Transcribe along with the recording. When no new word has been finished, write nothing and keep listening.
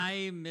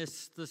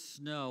miss the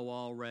snow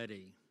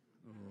already.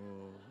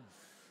 Oh,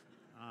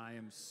 I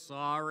am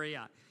sorry.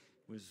 I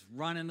was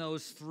running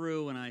those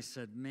through, and I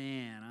said,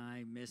 man,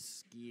 I miss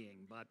skiing.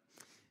 But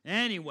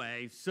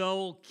anyway,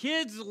 so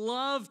kids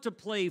love to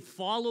play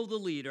follow the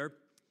leader.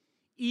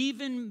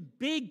 Even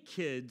big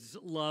kids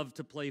love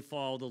to play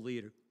follow the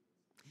leader.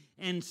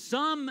 And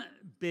some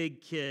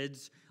big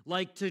kids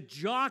like to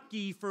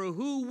jockey for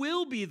who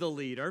will be the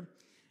leader.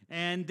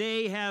 And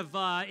they have,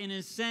 in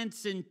a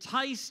sense,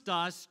 enticed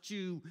us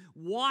to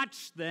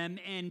watch them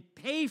and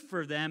pay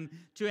for them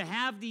to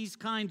have these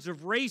kinds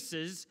of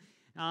races.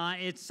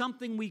 It's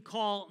something we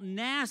call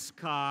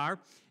NASCAR,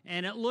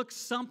 and it looks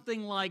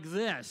something like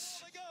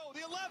this. There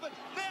they go, the 11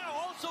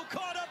 now also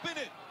caught up in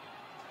it.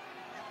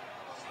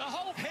 The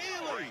whole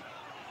Haley.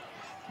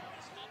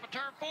 Off of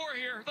turn 4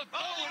 here. And into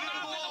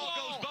the wall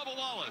goes Bubba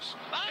Wallace.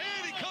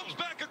 And he comes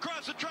back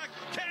across the track,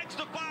 tags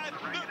the 5.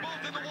 They're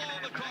both in the wall,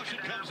 and the caution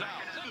comes out.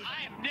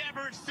 I have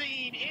never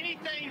seen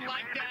anything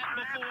like that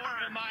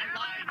before in my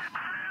life.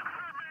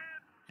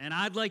 And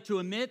I'd like to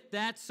admit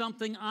that's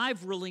something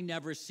I've really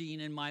never seen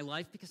in my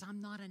life because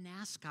I'm not a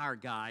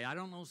NASCAR guy. I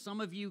don't know,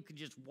 some of you could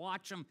just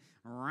watch them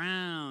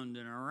around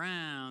and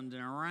around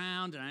and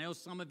around. And I know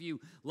some of you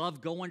love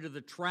going to the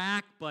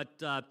track, but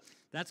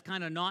that's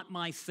kind of not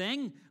my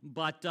thing.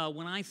 But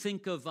when I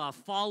think of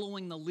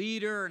following the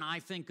leader and I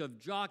think of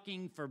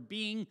jockeying for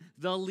being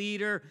the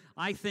leader,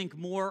 I think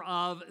more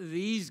of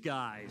these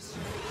guys.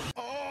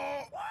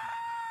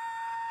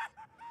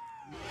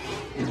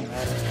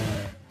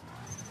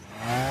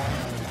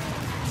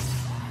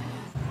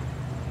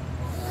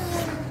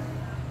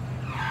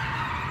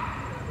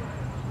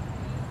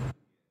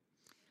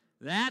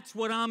 That's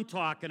what I'm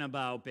talking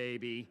about,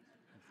 baby.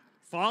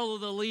 Follow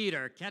the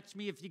leader. Catch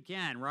me if you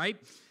can, right?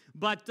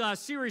 But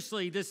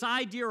seriously, this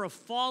idea of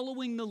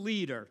following the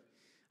leader.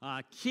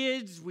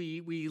 Kids,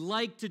 we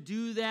like to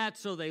do that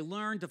so they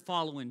learn to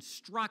follow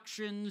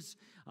instructions.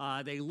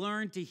 They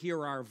learn to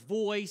hear our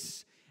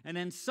voice. And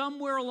then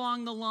somewhere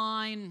along the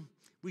line,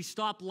 we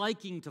stop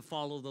liking to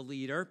follow the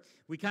leader.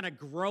 We kind of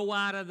grow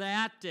out of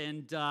that,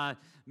 and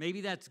maybe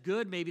that's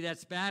good, maybe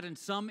that's bad in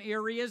some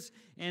areas.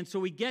 And so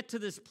we get to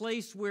this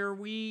place where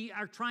we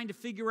are trying to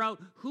figure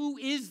out who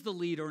is the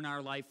leader in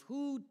our life.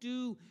 Who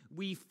do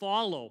we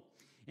follow?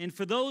 And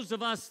for those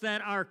of us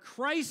that are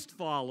Christ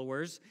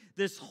followers,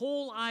 this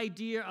whole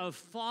idea of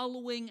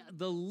following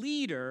the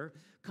leader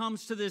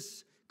comes to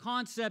this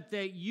concept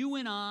that you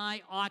and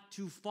I ought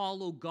to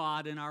follow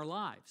God in our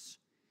lives.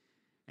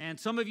 And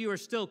some of you are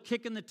still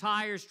kicking the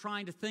tires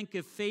trying to think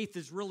if faith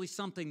is really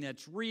something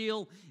that's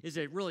real. Is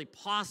it really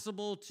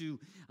possible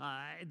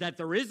that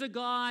there is a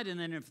God? And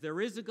then if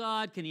there is a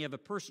God, can he have a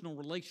personal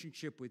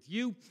relationship with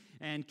you?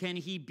 And can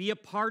he be a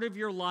part of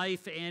your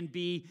life and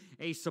be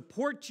a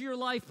support to your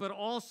life? But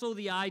also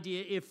the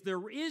idea, if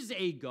there is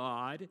a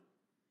God,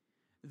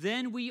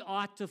 then we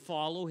ought to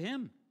follow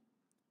him.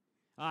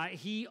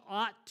 He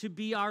ought to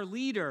be our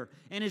leader.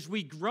 And as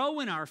we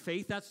grow in our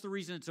faith, that's the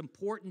reason it's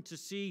important to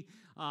see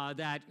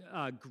that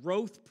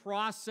growth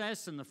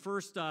process. And the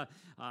first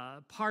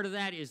part of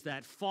that is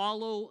that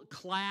follow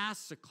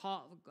class,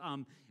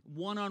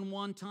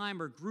 one-on-one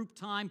time or group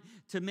time,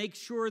 to make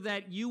sure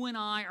that you and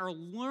I are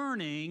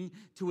learning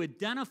to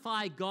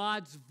identify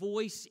God's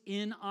voice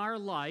in our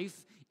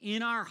life,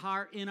 in our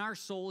heart, in our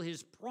soul,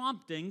 his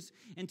promptings,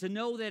 and to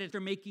know that if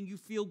they're making you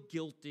feel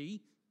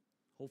guilty,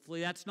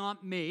 hopefully that's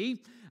not me.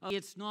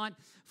 It's not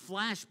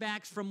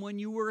flashbacks from when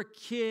you were a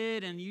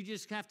kid and you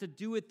just have to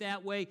do it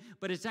that way,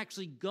 but it's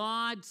actually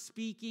God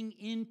speaking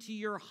into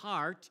your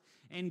heart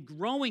and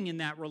growing in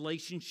that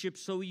relationship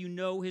so you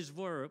know his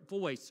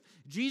voice.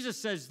 Jesus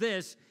says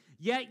this,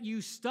 "Yet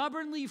you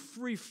stubbornly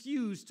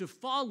refuse to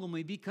follow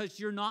me because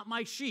you're not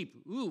my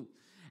sheep." Ooh.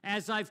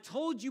 "As I've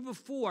told you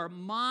before,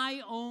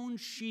 my own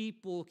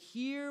sheep will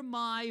hear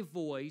my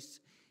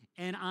voice,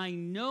 and I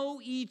know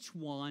each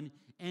one,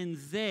 and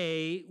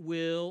they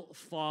will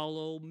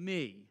follow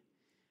me."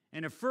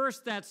 And at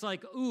first that's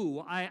like, ooh,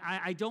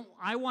 I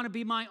want to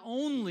be my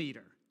own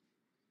leader.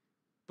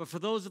 But for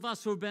those of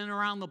us who have been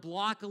around the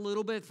block a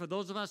little bit, for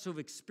those of us who have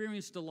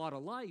experienced a lot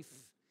of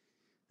life,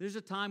 there's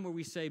a time where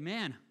we say,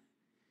 man,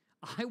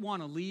 I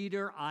want a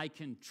leader I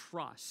can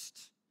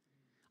trust.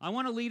 I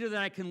want a leader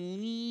that I can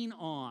lean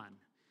on.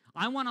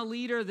 I want a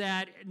leader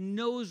that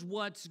knows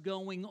what's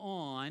going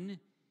on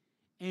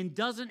and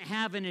doesn't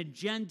have an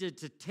agenda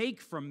to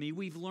take from me.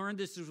 We've learned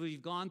this as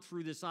we've gone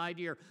through this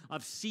idea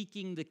of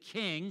seeking the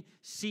king,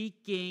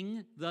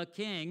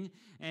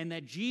 and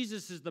that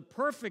Jesus is the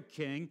perfect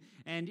king.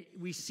 And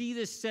we see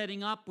this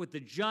setting up with the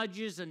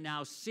judges and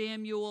now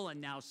Samuel and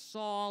now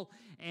Saul.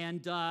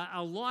 And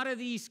a lot of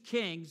these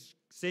kings,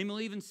 Samuel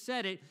even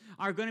said it,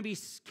 are going to be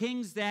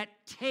kings that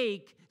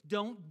take,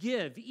 don't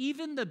give.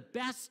 Even the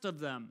best of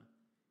them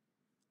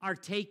are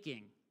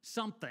taking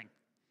something.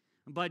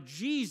 But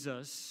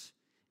Jesus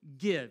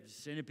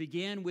gives, and it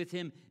began with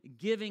him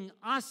giving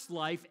us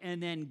life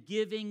and then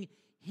giving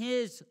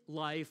his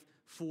life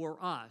for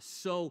us.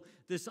 So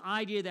this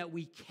idea that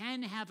we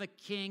can have a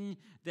king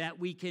that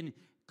we can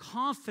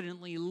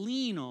confidently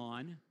lean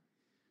on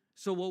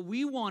So what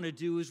we want to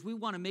do is we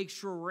want to make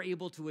sure we're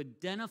able to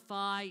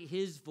identify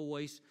his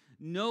voice,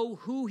 know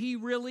who he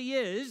really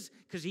is,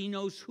 because he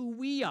knows who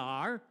we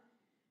are,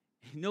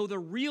 know the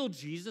real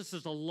Jesus.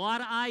 There's a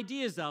lot of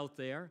ideas out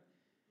there,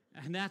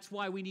 and that's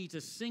why we need to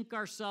sink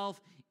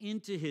ourselves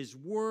into his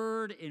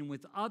word and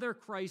with other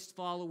Christ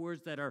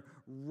followers that are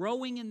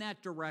rowing in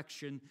that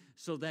direction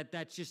so that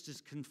that just is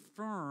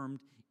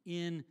confirmed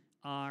in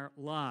our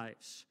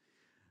lives.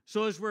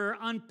 So as we're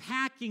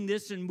unpacking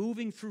this and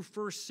moving through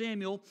 1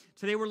 Samuel,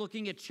 today we're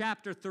looking at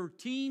chapter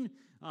 13,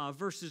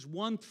 verses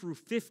 1 through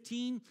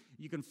 15.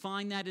 You can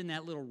find that in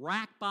that little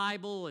rack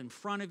Bible in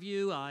front of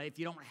you. If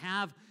you don't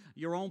have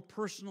your own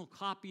personal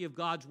copy of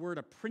God's Word,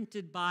 a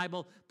printed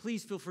Bible,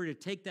 please feel free to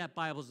take that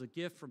Bible as a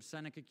gift from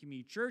Seneca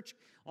Community Church.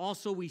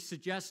 Also, we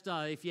suggest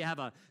if you have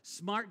a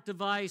smart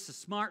device, a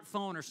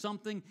smartphone or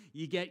something,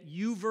 you get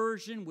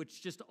YouVersion,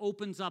 which just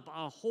opens up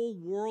a whole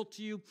world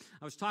to you.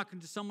 I was talking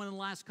to someone in the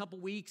last couple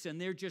weeks,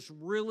 and they're just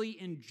really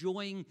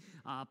enjoying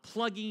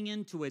plugging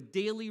into a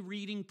daily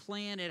reading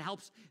plan. It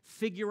helps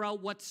figure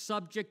out what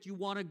subject you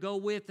want to go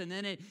with, and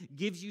then it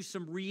gives you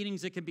some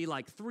readings. It can be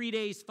like 3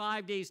 days,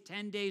 5 days,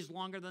 10 days,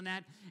 longer than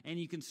that, and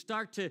you can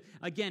start to,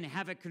 again,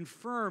 have it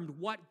confirmed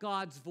what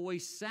God's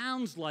voice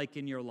sounds like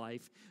in your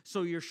life,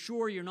 so you're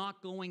sure you're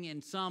not going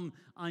in some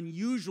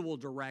unusual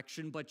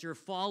direction, but you're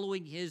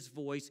following his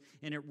voice,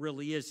 and it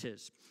really is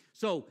his.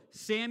 So,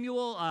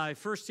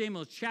 1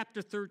 Samuel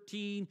chapter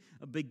 13,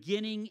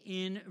 beginning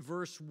in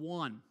verse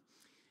 1.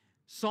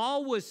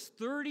 Saul was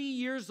 30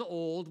 years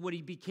old when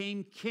he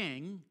became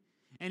king,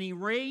 and he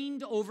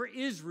reigned over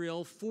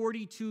Israel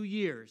 42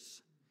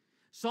 years.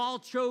 Saul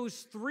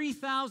chose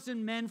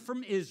 3,000 men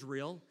from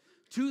Israel.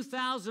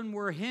 2,000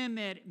 were him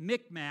at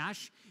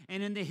Michmash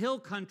and in the hill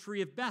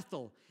country of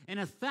Bethel, and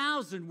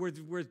 1,000 were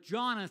with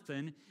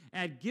Jonathan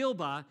at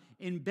Gilboa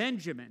in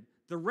Benjamin.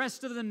 The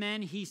rest of the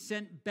men he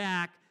sent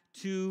back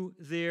to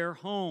their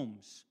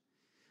homes.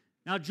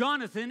 Now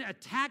Jonathan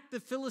attacked the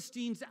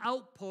Philistines'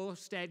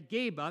 outpost at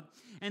Geba,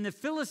 and the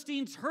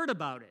Philistines heard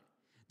about it.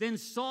 Then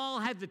Saul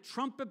had the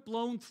trumpet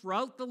blown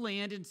throughout the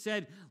land and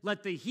said,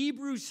 "Let the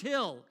Hebrews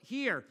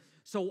hear."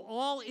 So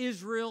all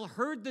Israel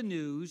heard the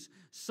news.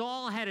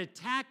 Saul had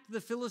attacked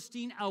the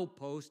Philistine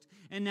outpost,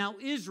 and now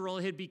Israel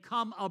had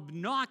become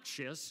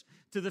obnoxious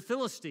to the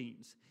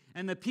Philistines.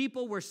 And the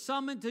people were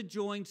summoned to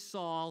join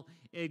Saul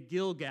at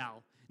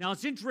Gilgal. Now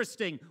it's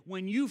interesting,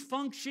 when you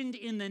functioned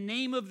in the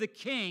name of the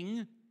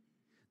king,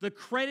 the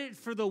credit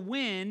for the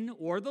win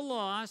or the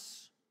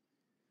loss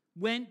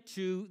went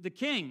to the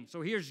king.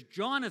 So here's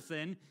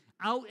Jonathan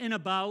out and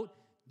about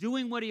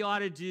doing what he ought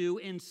to do,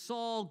 and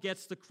Saul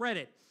gets the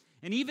credit.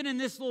 And even in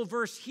this little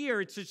verse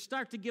here, it should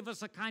start to give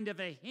us a kind of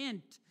a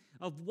hint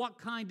of what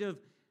kind of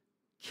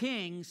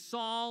king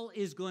Saul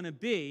is going to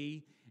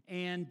be,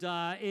 and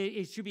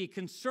it should be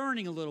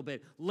concerning a little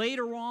bit.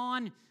 Later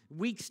on,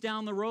 weeks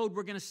down the road,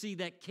 we're going to see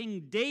that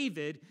King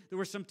David, there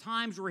were some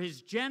times where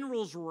his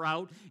generals were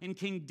out, and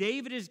King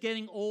David is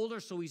getting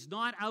older, so he's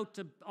not out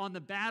on the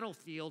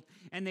battlefield,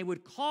 and they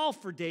would call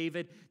for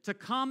David to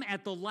come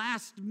at the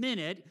last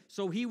minute,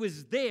 so he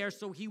was there,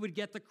 so he would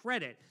get the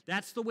credit.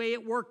 That's the way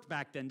it worked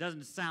back then.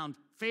 Doesn't sound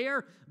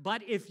fair,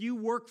 but if you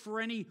work for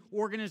any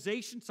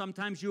organization,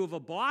 sometimes you have a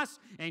boss,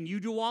 and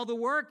you do all the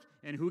work,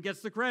 and who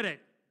gets the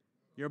credit?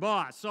 Your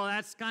boss. So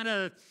that's kind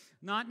of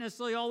not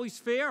necessarily always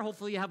fair.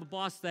 Hopefully you have a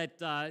boss that,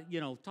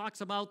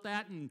 talks about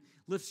that and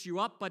lifts you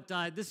up. But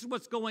this is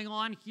what's going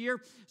on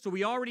here. So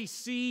we already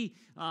see,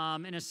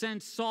 in a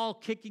sense, Saul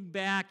kicking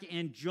back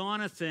and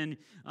Jonathan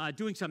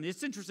doing something.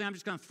 It's interesting. I'm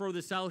just going to throw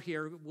this out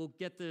here. We'll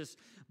get this.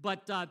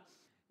 But,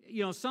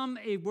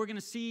 we're going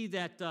to see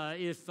that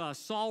if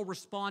Saul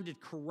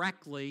responded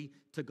correctly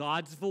to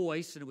God's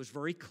voice, and it was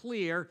very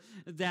clear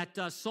that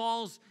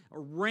Saul's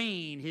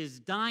reign, his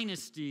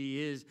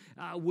dynasty,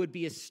 would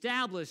be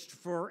established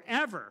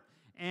forever.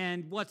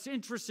 And what's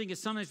interesting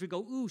is sometimes we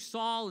go, ooh,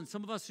 Saul, and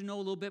some of us who know a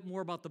little bit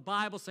more about the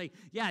Bible say,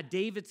 yeah,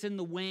 David's in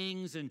the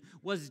wings, and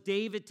was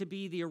David to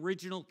be the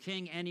original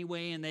king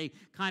anyway? And they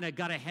kind of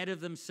got ahead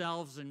of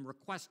themselves in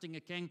requesting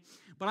a king.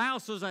 But I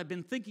also, as I've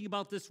been thinking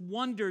about this,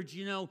 wondered,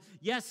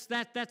 yes,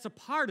 that's a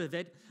part of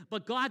it,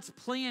 but God's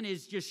plan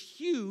is just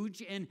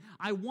huge, and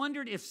I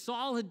wondered if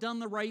Saul had done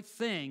the right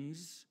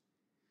things,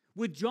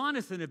 would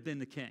Jonathan have been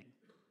the king?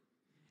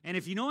 And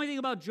if you know anything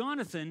about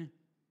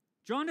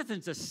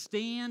Jonathan's a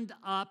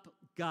stand-up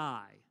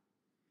guy.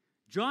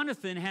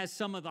 Jonathan has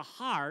some of the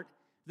heart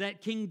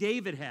that King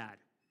David had.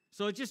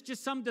 So it's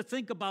just something to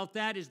think about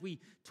that as we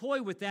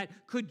toy with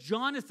that. Could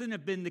Jonathan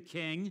have been the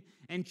king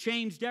and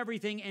changed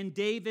everything, and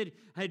David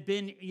had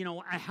been,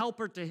 a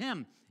helper to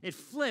him? It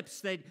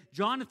flips that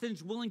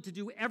Jonathan's willing to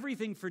do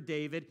everything for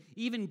David,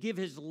 even give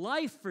his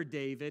life for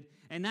David,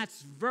 and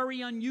that's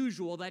very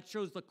unusual. That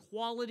shows the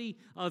quality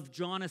of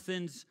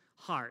Jonathan's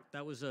heart.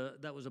 That was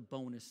a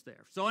bonus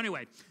there. So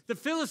anyway, the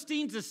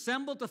Philistines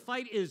assembled to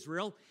fight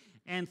Israel,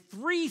 and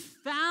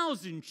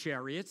 3,000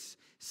 chariots,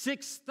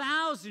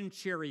 6,000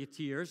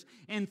 charioteers,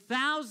 and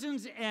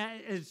thousands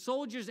of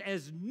soldiers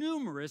as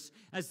numerous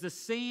as the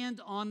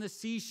sand on the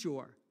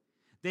seashore.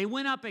 They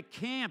went up and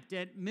camped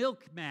at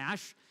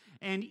Michmash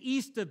and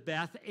east of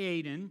Beth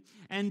Aden.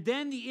 And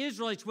then the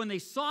Israelites, when they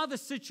saw the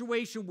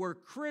situation were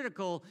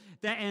critical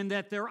and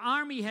that their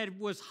army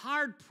was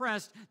hard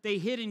pressed, they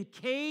hid in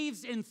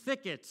caves and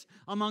thickets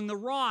among the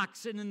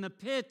rocks and in the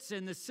pits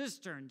and the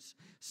cisterns.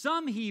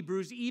 Some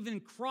Hebrews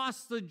even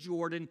crossed the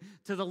Jordan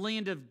to the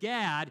land of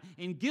Gad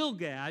and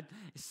Gilgad.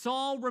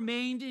 Saul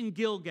remained in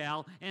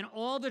Gilgal, and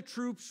all the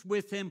troops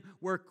with him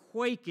were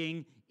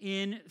quaking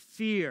in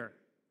fear.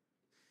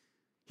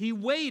 He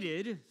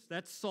waited,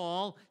 that's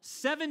Saul,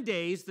 7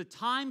 days, the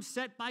time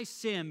set by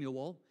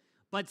Samuel,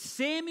 but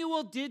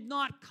Samuel did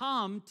not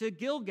come to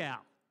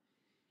Gilgal.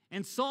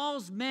 And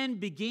Saul's men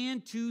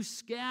began to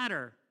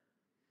scatter.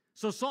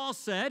 So Saul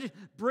said,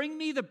 "Bring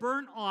me the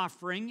burnt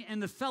offering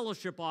and the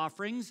fellowship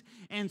offerings."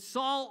 And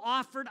Saul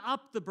offered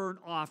up the burnt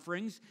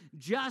offerings.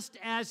 Just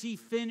as he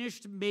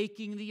finished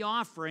making the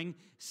offering,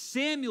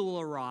 Samuel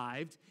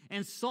arrived,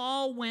 and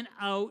Saul went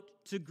out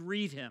to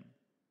greet him.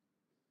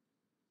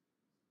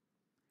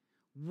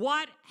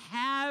 "What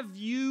have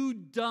you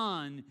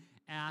done?"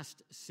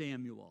 asked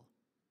Samuel.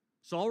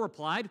 Saul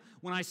replied,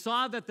 "When I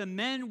saw that the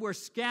men were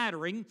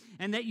scattering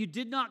and that you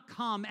did not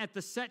come at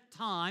the set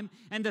time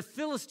and the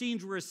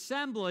Philistines were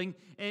assembling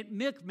at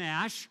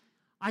Michmash,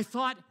 I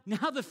thought,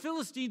 now the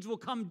Philistines will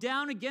come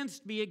down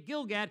against me at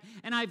Gilgad,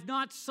 and I've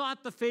not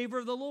sought the favor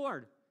of the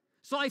Lord.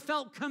 So I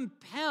felt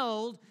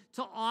compelled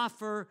to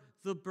offer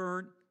the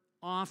burnt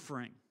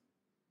offering."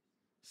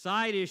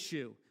 Side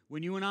issue.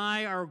 When you and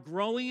I are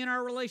growing in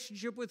our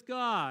relationship with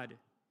God,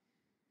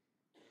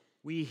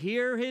 we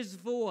hear His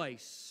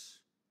voice,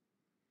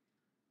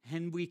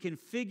 and we can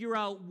figure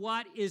out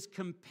what is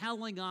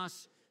compelling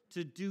us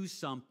to do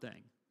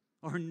something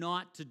or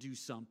not to do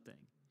something.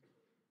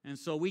 And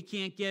so we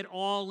can't get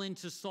all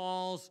into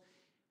Saul's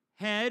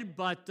head,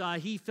 but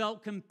he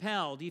felt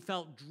compelled. He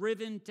felt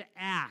driven to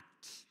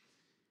act.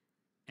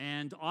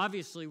 And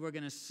obviously we're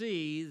going to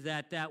see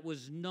that that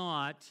was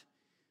not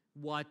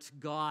what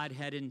God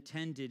had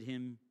intended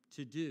him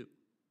to do.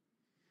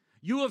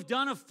 "You have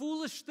done a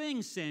foolish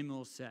thing,"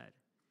 Samuel said.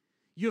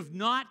 "You have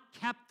not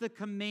kept the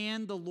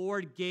command the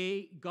Lord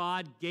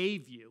God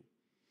gave you.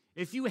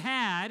 If you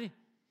had,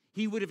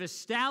 He would have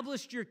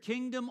established your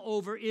kingdom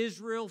over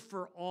Israel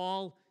for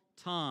all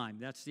time."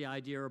 That's the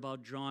idea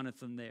about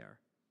Jonathan there.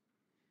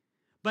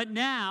 "But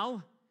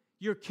now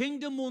your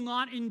kingdom will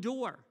not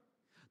endure.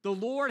 The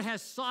Lord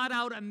has sought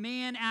out a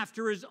man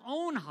after His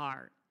own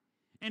heart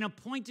and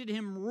appointed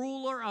him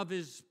ruler of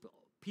His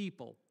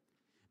people,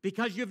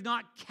 because you have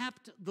not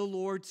kept the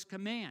Lord's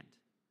command."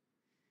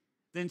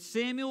 Then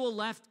Samuel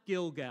left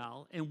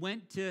Gilgal and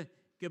went to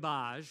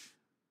Gibeah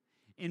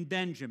in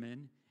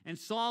Benjamin, and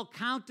Saul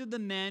counted the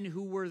men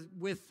who were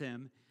with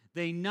him.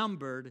 They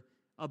numbered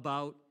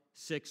about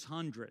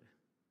 600.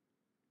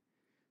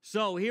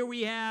 So here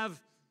we have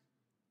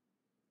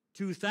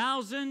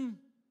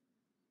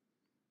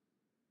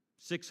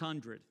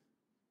 2,600.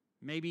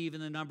 Maybe even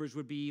the numbers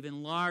would be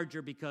even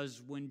larger,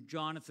 because when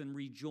Jonathan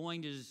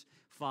rejoined his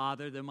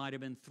father, there might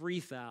have been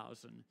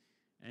 3,000,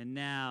 and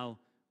now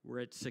we're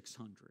at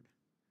 600.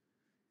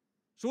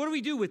 So what do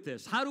we do with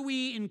this? How do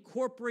we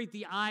incorporate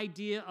the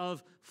idea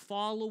of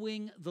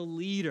following the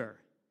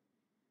leader?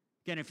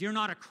 Again, if you're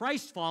not a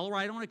Christ follower,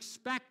 I don't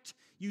expect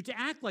you to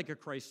act like a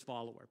Christ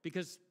follower,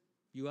 because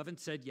you haven't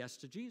said yes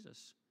to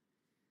Jesus.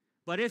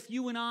 But if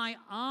you and I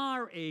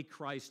are a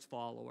Christ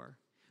follower,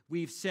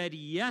 we've said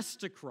yes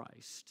to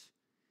Christ,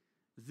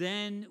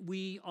 then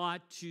we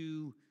ought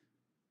to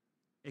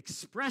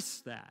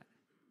express that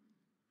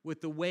with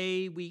the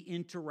way we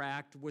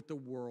interact with the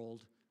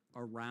world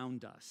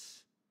around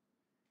us.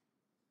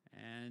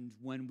 And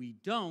when we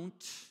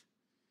don't,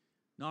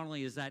 not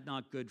only is that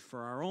not good for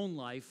our own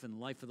life and the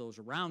life of those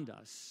around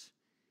us,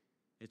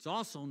 it's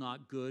also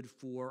not good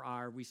for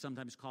we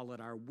sometimes call it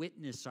our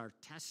witness, our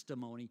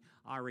testimony,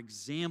 our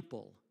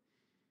example.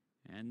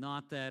 And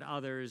not that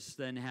others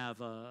then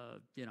have a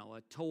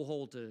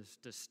toehold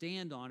to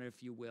stand on,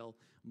 if you will,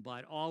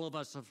 but all of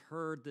us have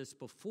heard this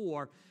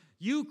before.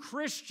 You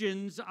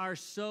Christians are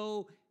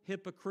so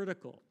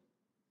hypocritical.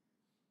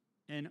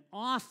 And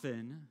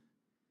often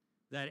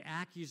that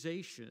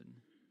accusation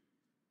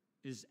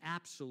is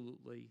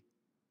absolutely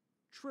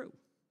true.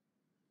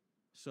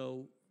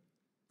 So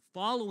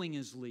following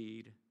His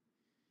lead,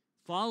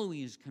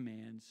 following His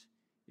commands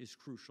is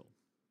crucial.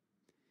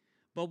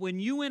 But when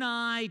you and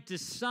I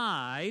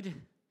decide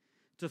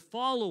to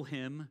follow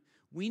Him,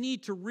 we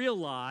need to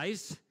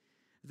realize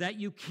that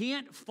you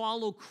can't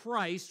follow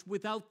Christ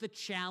without the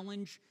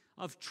challenge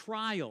of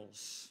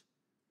trials.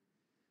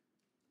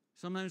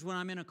 Sometimes when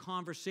I'm in a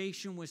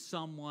conversation with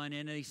someone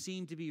and they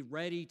seem to be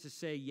ready to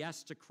say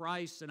yes to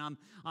Christ, and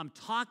I'm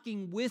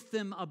talking with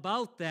them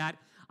about that,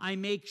 I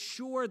make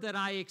sure that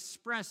I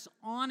express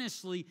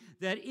honestly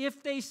that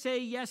if they say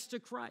yes to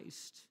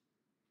Christ,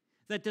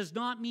 that does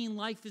not mean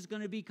life is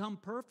going to become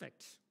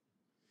perfect.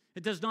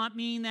 It does not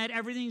mean that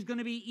everything's going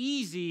to be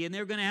easy and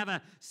they're going to have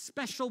a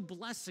special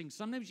blessing.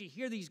 Sometimes you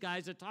hear these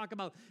guys that talk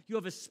about you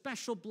have a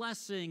special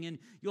blessing and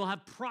you'll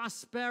have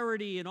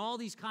prosperity and all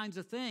these kinds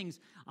of things.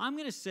 I'm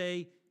going to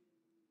say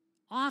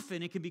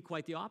often it can be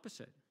quite the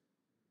opposite.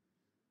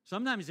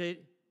 Sometimes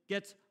it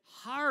gets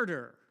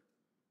harder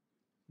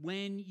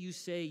when you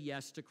say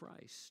yes to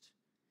Christ.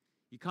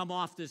 You come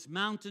off this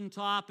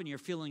mountaintop and you're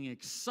feeling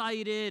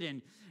excited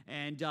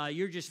and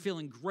you're just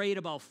feeling great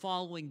about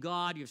following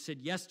God. You've said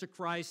yes to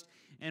Christ.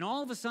 And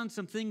all of a sudden,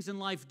 some things in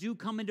life do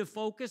come into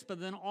focus, but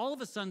then all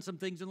of a sudden, some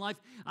things in life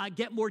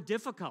get more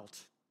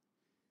difficult.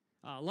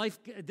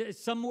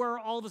 Somewhere,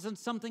 all of a sudden,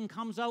 something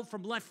comes out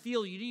from left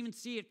field. You didn't even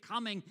see it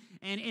coming,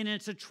 and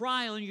it's a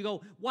trial, and you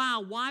go,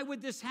 wow, why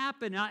would this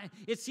happen?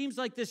 It seems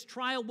like this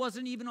trial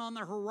wasn't even on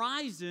the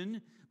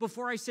horizon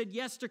before I said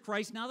yes to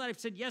Christ. Now that I've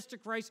said yes to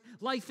Christ,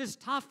 life is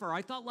tougher.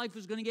 I thought life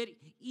was going to get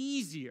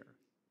easier.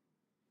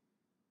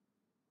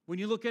 When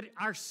you look at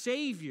our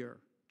Savior,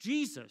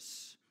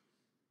 Jesus,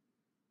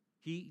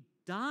 He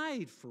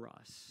died for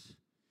us.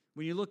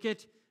 When you look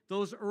at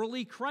those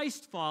early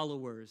Christ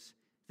followers,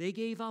 they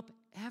gave up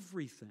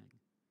everything.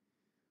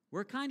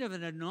 We're kind of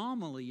an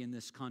anomaly in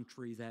this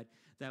country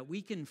that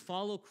we can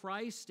follow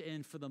Christ,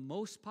 and for the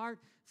most part,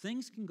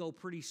 things can go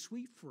pretty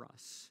sweet for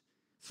us.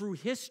 Through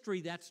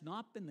history, that's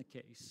not been the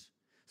case.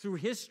 Through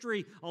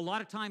history, a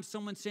lot of times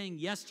someone saying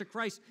yes to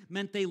Christ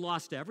meant they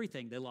lost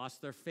everything. They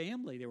lost their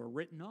family. They were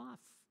written off.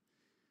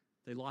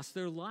 They lost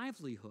their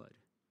livelihood.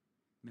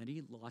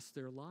 Many lost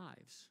their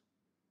lives.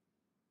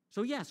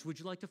 So yes, would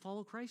you like to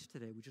follow Christ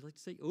today? Would you like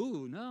to say,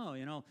 oh,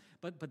 no,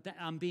 but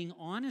I'm being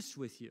honest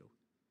with you.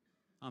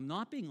 I'm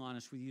not being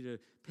honest with you to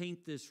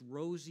paint this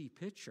rosy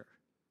picture.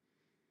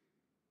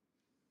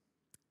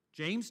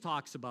 James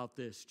talks about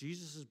this,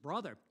 Jesus'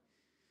 brother.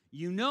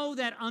 You know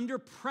that under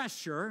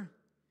pressure,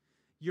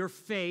 your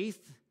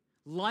faith,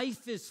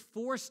 life is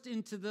forced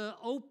into the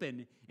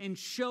open and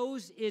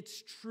shows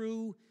its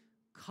true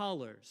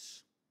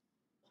colors.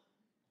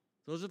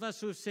 Those of us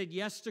who have said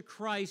yes to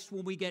Christ,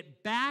 when we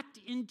get backed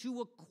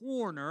into a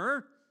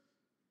corner,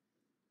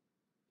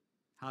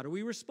 how do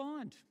we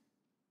respond?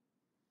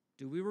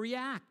 Do we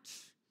react?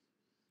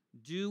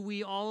 Do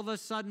we all of a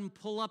sudden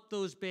pull up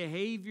those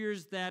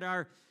behaviors that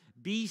are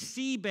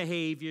BC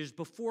behaviors,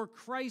 before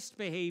Christ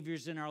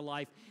behaviors in our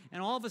life,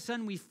 and all of a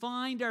sudden we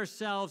find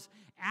ourselves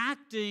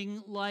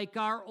acting like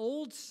our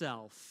old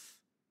self?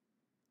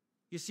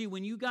 You see,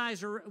 when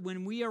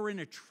we are in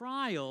a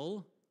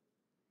trial,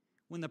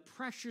 when the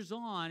pressure's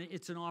on,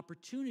 it's an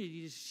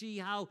opportunity to see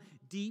how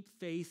deep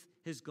faith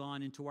has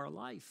gone into our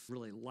life.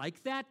 Really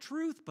like that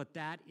truth, but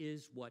that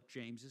is what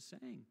James is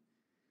saying.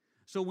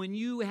 So when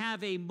you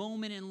have a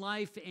moment in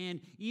life, and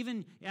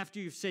even after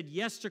you've said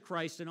yes to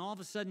Christ, and all of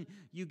a sudden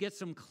you get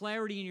some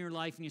clarity in your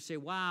life, and you say,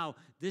 wow,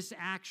 this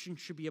action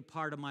should be a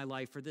part of my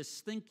life, or this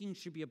thinking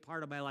should be a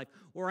part of my life,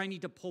 or I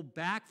need to pull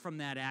back from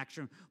that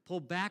action, pull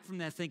back from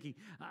that thinking.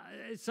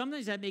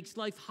 Sometimes that makes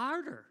life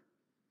harder.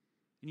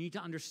 You need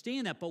to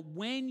understand that. But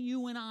when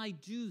you and I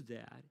do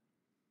that,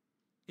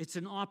 it's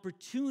an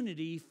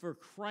opportunity for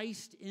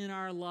Christ in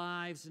our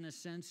lives, in a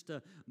sense,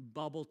 to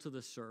bubble to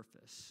the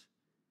surface.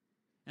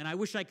 And I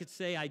wish I could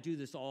say I do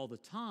this all the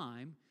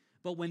time,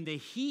 but when the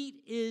heat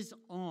is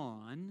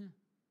on,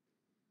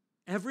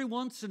 every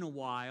once in a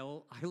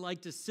while, I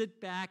like to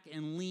sit back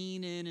and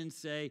lean in and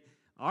say,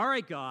 all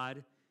right,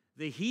 God,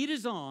 the heat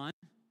is on.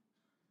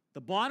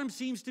 The bottom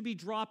seems to be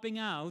dropping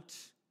out.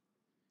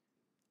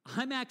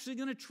 I'm actually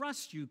going to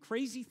trust you.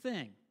 Crazy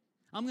thing.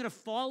 I'm going to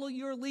follow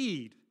your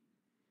lead.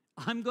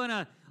 I'm going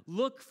to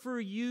look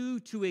for you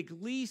to at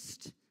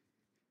least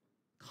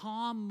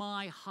calm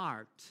my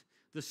heart.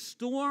 The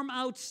storm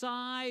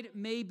outside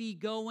may be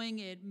going,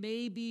 it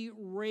may be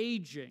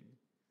raging,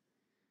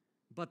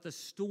 but the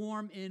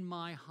storm in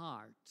my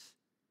heart,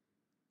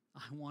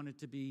 I want it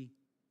to be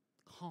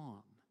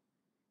calm.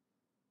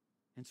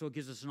 And so it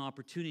gives us an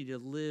opportunity to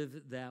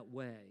live that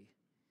way.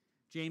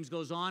 James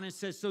goes on and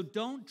says, so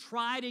don't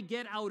try to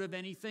get out of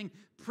anything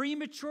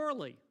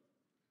prematurely.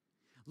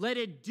 Let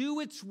it do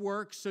its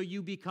work so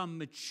you become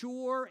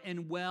mature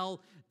and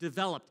well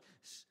developed,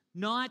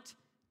 not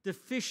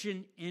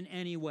deficient in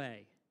any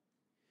way.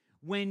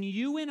 When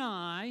you and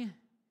I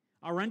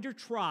are under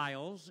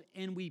trials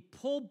and we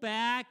pull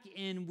back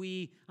and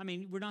we're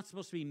not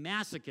supposed to be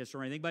masochists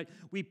or anything, but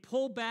we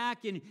pull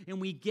back and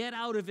we get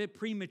out of it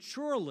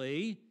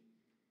prematurely,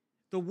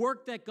 the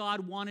work that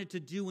God wanted to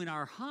do in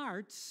our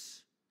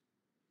hearts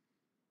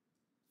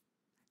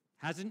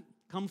hasn't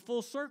come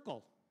full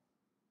circle.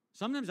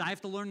 Sometimes I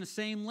have to learn the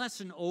same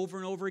lesson over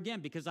and over again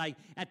because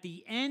at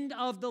the end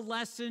of the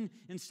lesson,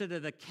 instead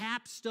of the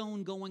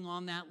capstone going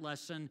on that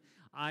lesson,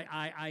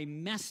 I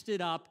messed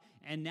it up,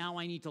 and now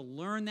I need to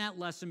learn that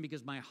lesson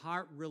because my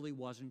heart really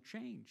wasn't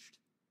changed.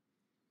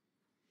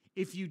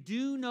 If you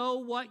do know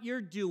what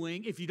you're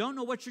doing, if you don't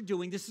know what you're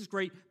doing, this is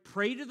great.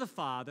 Pray to the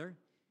Father.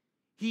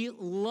 He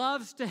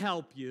loves to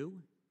help you.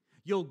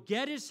 You'll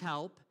get His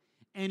help,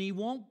 and He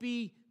won't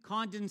be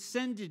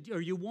condescended,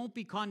 or you won't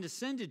be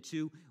condescended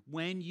to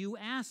when you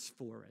ask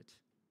for it.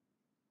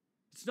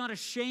 It's not a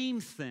shame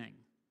thing.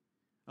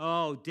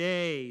 Oh,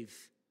 Dave,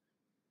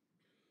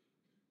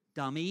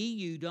 dummy,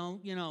 you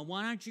don't,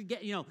 why don't you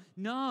get,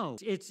 no.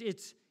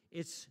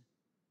 It's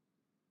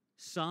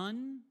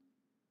son,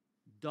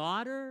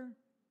 daughter,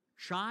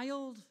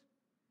 child.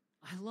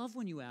 I love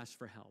when you ask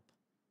for help.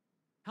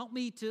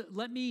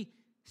 Let me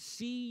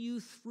see you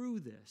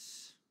through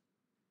this.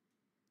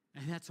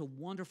 And that's a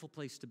wonderful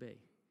place to be.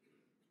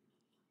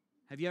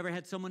 Have you ever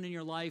had someone in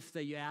your life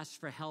that you ask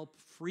for help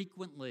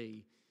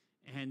frequently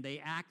and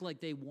they act like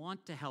they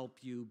want to help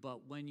you,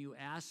 but when you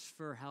ask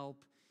for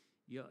help,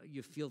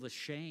 you feel the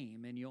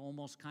shame and you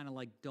almost kind of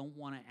like don't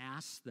want to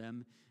ask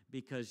them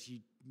because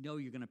you know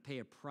you're going to pay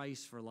a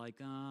price for like,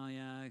 oh,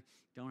 yeah,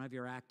 don't have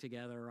your act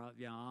together.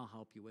 Yeah, I'll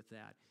help you with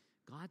that.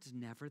 God's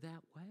never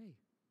that way.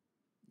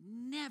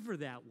 Never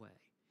that way.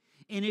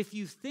 And if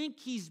you think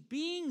he's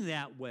being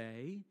that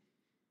way,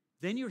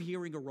 then you're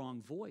hearing a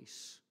wrong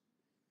voice.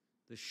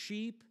 The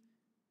sheep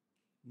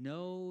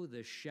know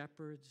the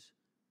shepherd's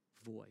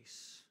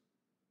voice.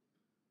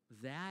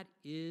 That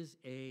is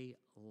a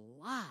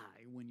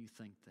lie when you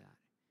think that.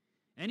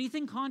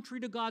 Anything contrary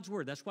to God's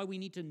word. That's why we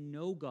need to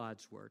know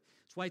God's word.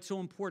 That's why it's so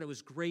important. It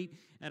was great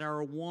at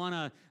our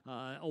Awana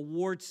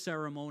award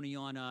ceremony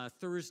on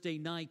Thursday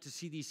night to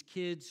see these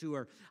kids who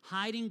are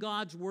hiding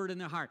God's word in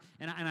their heart.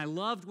 And I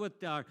loved what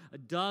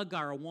Doug,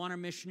 our Awana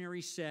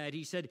missionary, said.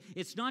 He said,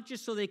 it's not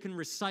just so they can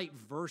recite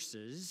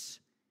verses,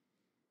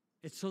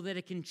 it's so that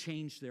it can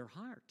change their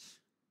heart.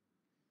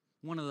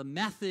 One of the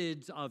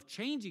methods of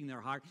changing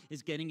their heart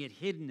is getting it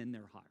hidden in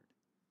their heart.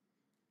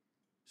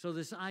 So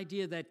this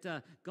idea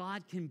that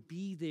God can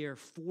be there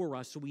for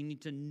us, so we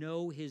need to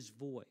know his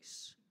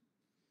voice.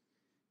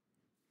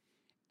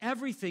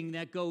 Everything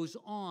that goes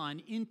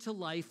on into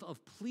life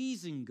of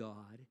pleasing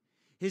God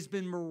has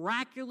been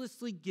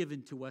miraculously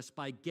given to us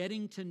by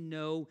getting to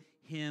know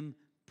him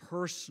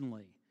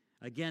personally.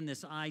 Again,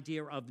 this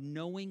idea of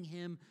knowing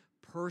him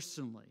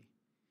personally.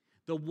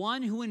 The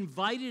one who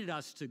invited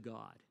us to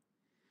God.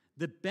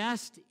 The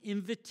best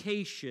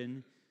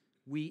invitation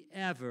we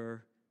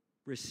ever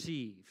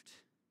received.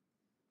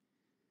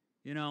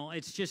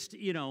 It's just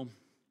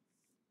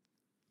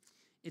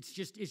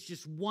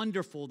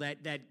wonderful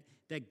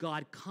that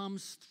God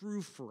comes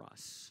through for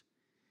us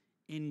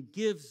and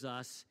gives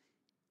us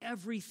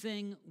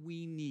everything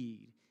we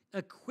need,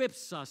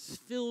 equips us,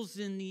 fills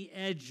in the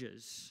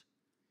edges,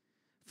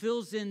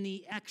 fills in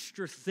the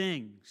extra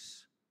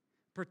things,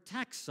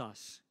 protects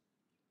us,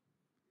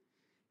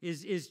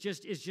 is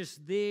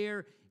just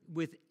there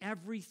with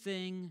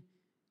everything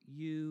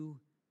you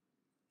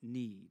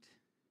need.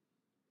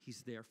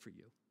 He's there for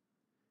you.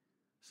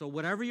 So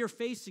whatever you're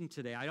facing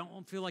today, I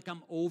don't feel like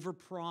I'm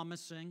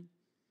over-promising,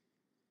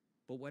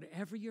 but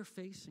whatever you're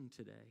facing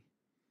today,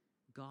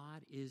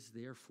 God is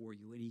there for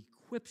you, and he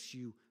equips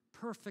you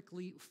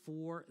perfectly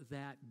for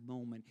that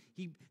moment.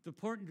 The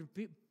important of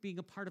being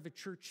a part of a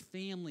church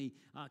family,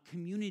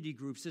 community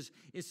groups, is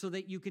so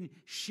that you can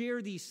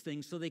share these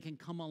things, so they can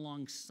come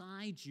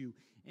alongside you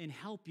and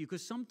help you.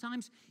 Because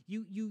sometimes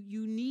you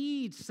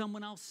need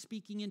someone else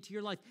speaking into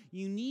your life.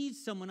 You need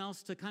someone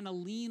else to kind of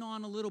lean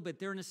on a little bit.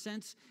 They're, in a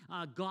sense,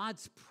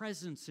 God's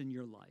presence in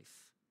your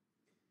life.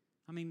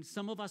 I mean,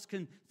 some of us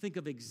can think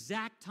of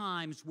exact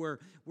times where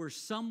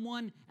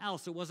someone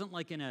else, it wasn't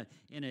like in a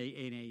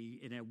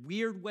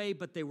weird way,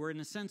 but they were, in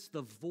a sense,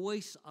 the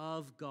voice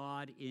of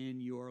God in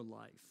your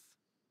life.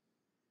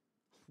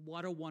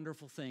 What a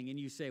wonderful thing. And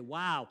you say,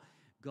 wow,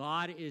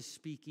 God is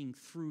speaking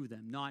through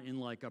them, not in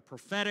like a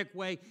prophetic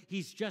way.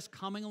 He's just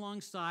coming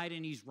alongside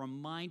and he's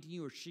reminding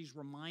you, or she's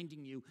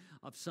reminding you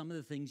of some of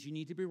the things you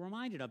need to be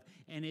reminded of.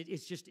 And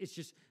it's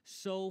just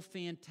so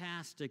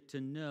fantastic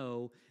to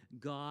know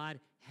God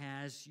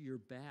has your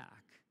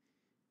back.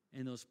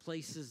 And those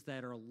places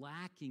that are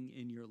lacking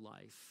in your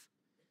life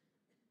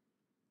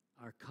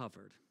are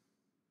covered.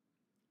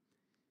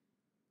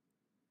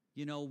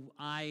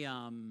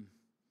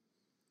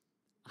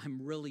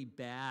 I'm really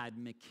bad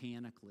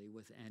mechanically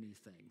with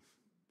anything.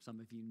 Some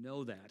of you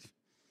know that.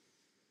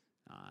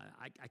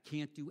 I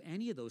can't do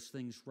any of those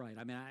things right.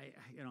 I mean,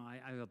 I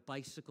have a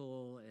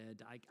bicycle,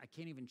 and I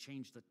can't even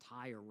change the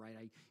tire right.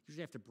 I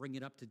usually have to bring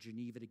it up to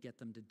Geneva to get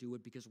them to do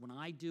it, because when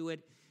I do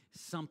it,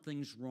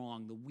 something's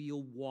wrong. The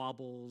wheel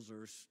wobbles,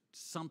 or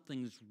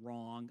something's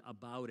wrong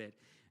about it.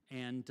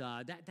 And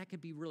that can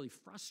be really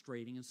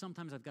frustrating. And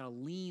sometimes I've got to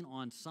lean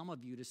on some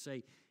of you to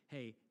say,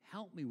 hey,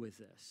 help me with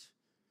this.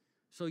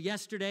 So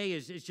yesterday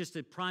is just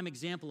a prime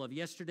example of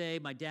yesterday.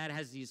 My dad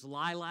has these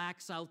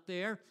lilacs out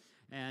there,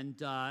 and,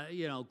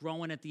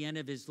 growing at the end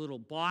of his little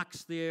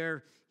box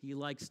there. He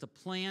likes to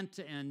plant,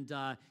 and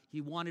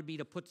he wanted me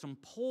to put some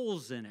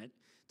poles in it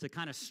to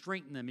kind of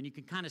straighten them. And you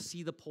can kind of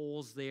see the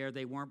poles there.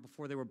 They weren't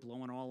before, they were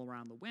blowing all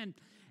around the wind.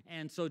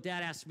 And so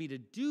Dad asked me to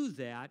do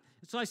that.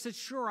 So I said,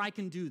 sure, I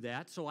can do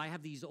that. So I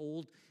have these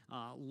old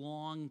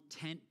long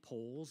tent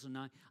poles, and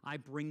I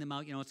bring them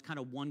out. You know, it's kind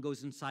of one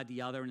goes inside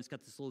the other, and it's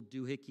got this little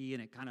doohickey,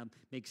 and it kind of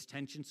makes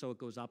tension, so it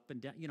goes up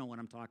and down. You know what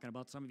I'm talking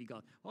about. Some of you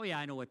go, oh, yeah,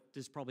 I know what,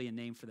 there's probably a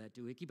name for that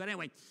doohickey. But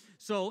anyway,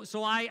 so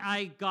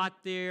I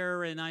got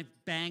there, and I'm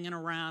banging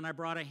around. I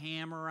brought a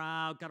hammer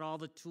out, got all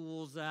the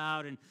tools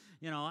out, and,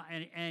 you know,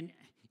 and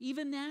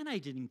even that I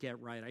didn't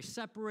get right. I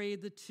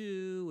separated the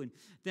two, and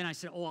then I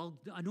said,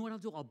 I know what I'll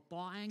do. I'll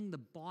bang the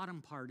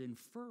bottom part in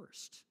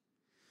first.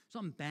 So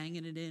I'm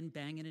banging it in,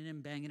 banging it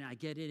in, banging it in. I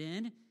get it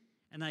in,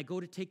 and I go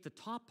to take the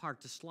top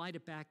part to slide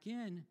it back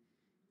in,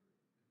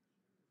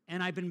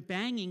 and I've been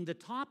banging the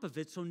top of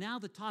it, so now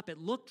the top, it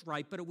looked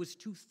right, but it was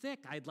too thick.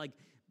 I'd like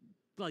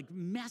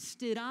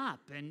messed it up,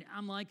 and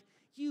I'm like,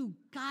 you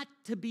got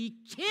to be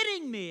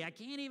kidding me. I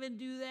can't even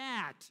do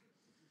that.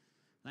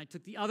 And I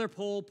took the other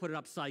pole, put it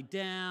upside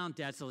down.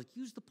 Dad said,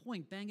 use the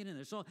point, bang it in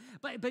there. So,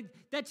 but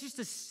that's just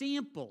a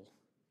sample.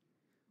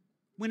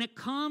 When it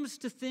comes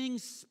to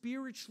things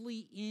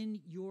spiritually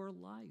in your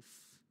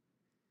life,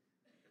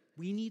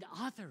 we need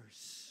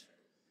others.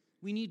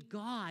 We need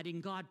God,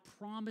 and God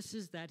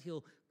promises that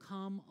He'll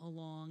come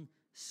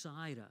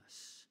alongside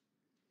us.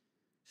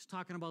 Just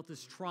talking about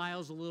this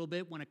trials a little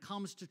bit. When it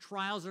comes to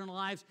trials in our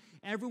lives,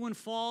 everyone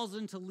falls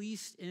into at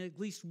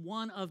least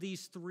one of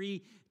these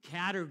three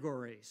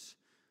categories.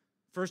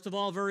 First of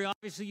all, very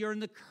obviously, you're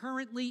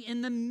currently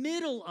in the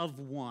middle of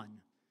one.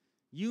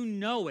 You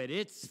know it.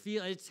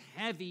 It's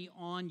heavy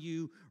on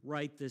you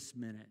right this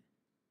minute.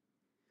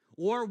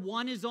 Or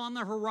one is on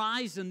the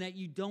horizon that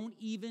you don't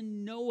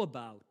even know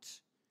about.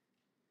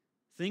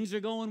 Things are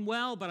going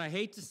well, but I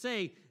hate to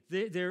say,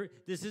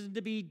 this isn't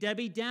to be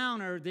Debbie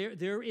Downer.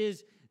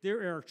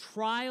 There are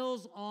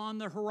trials on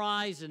the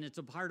horizon. It's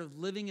a part of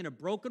living in a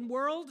broken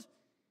world,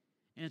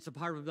 and it's a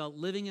part about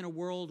living in a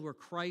world where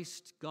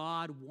Christ,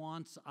 God,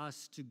 wants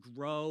us to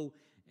grow,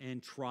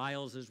 and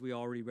trials, as we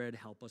already read,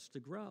 help us to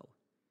grow.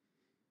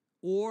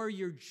 Or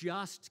you're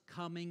just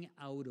coming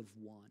out of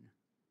one.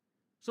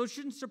 So it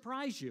shouldn't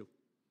surprise you.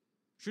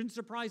 Shouldn't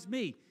surprise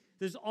me.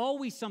 There's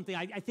always something.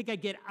 I think I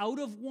get out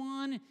of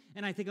one,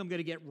 and I think I'm going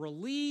to get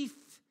relief.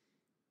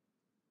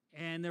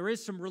 And there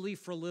is some relief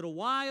for a little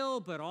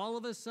while, but all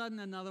of a sudden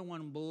another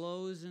one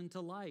blows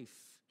into life.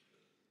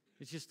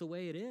 It's just the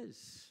way it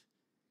is.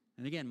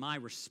 And again, my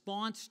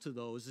response to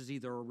those is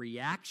either a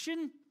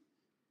reaction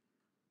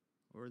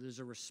or there's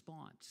a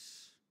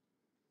response.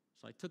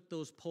 So I took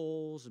those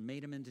poles and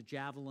made them into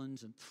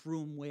javelins and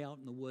threw them way out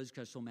in the woods because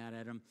I was so mad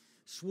at them.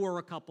 Swore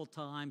a couple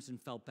times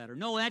and felt better.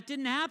 No, that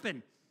didn't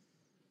happen.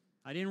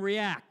 I didn't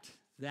react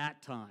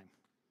that time.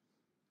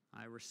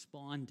 I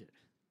responded.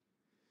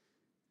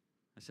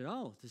 I said,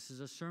 this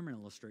is a sermon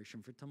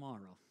illustration for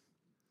tomorrow.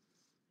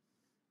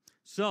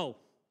 So,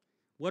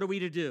 what are we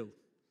to do?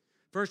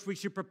 First, we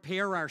should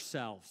prepare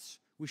ourselves.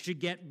 We should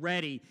get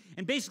ready.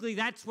 And basically,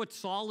 that's what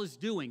Saul is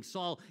doing.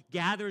 Saul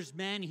gathers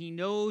men. He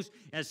knows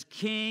as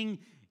king,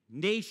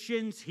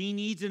 nations, he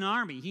needs an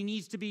army. He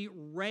needs to be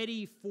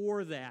ready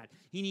for that.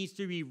 He needs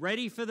to be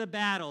ready for the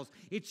battles.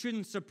 It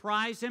shouldn't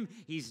surprise him.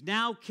 He's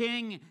now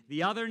king.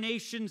 The other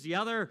nations, the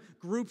other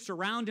groups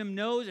around him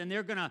knows, and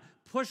they're going to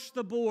push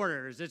the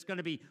borders. It's going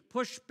to be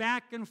pushed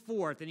back and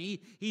forth, and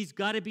he's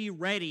got to be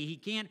ready. He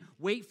can't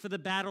wait for the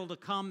battle to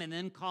come and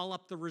then call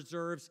up the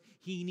reserves.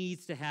 He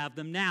needs to have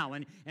them now,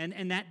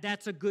 and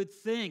that's a good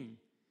thing.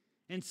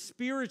 And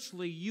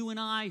spiritually, you and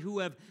I who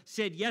have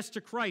said yes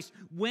to Christ,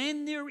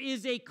 when there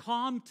is a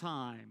calm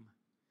time,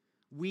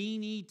 we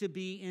need to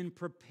be in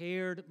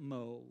prepared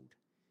mode.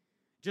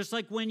 Just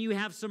like when you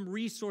have some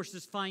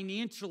resources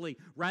financially,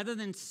 rather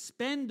than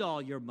spend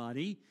all your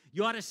money,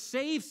 you ought to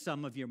save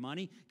some of your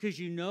money because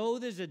you know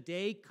there's a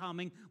day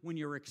coming when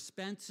your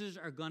expenses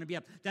are going to be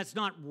up. That's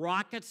not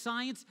rocket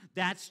science.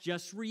 That's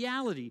just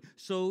reality.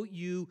 So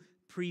you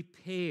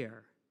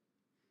prepare.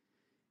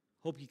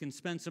 Hope you can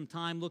spend some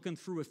time looking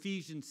through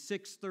Ephesians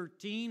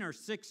 6:13 or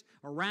 6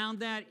 around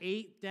that,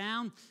 8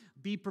 down.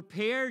 Be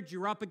prepared.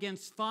 You're up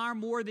against far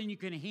more than you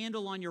can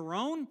handle on your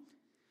own.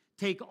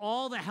 Take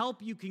all the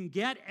help you can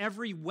get,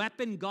 every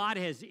weapon God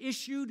has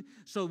issued,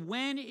 so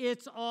when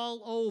it's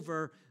all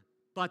over,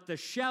 but the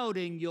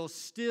shouting, you'll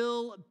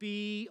still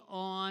be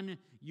on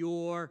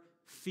your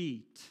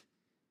feet.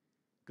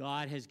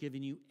 God has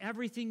given you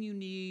everything you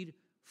need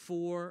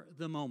for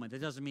the moment. That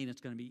doesn't mean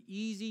it's going to be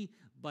easy,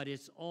 but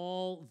it's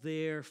all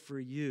there for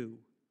you.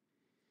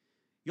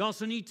 You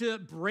also need to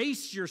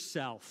brace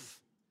yourself.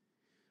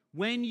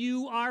 When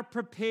you are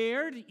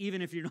prepared,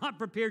 even if you're not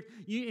prepared,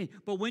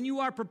 but when you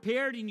are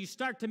prepared and you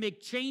start to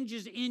make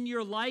changes in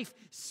your life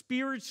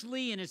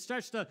spiritually and it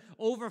starts to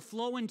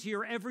overflow into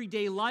your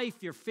everyday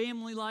life, your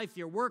family life,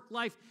 your work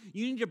life,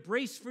 you need to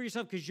brace for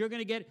yourself because you're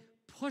going to get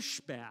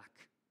pushback.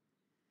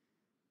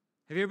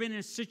 Have you ever been in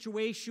a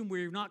situation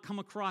where you've not come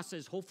across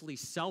as hopefully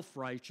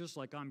self-righteous,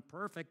 like I'm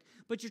perfect,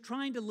 but you're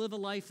trying to live a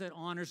life that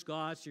honors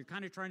God, so you're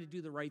kind of trying to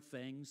do the right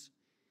things,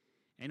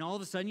 and all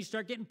of a sudden you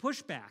start getting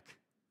pushback?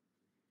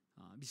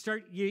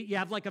 You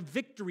have like a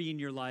victory in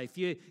your life.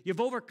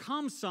 You've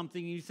overcome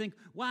something, and you think,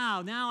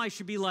 wow, now I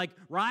should be like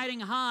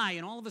riding high,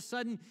 and all of a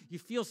sudden you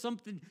feel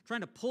something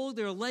trying to pull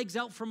their legs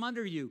out from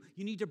under you.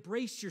 You need to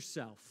brace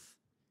yourself.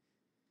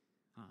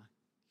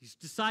 You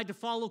decide to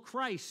follow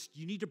Christ.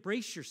 You need to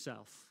brace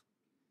yourself.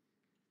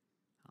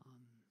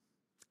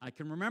 I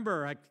can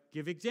remember, I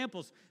give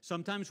examples,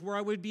 sometimes where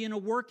I would be in a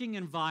working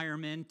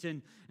environment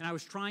and I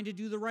was trying to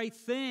do the right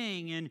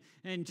thing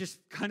and just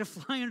kind of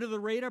fly under the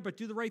radar, but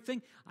do the right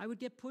thing, I would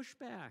get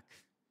pushback.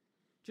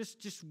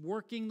 Just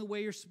working the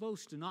way you're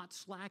supposed to, not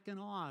slacking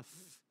off.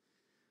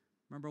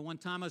 Remember one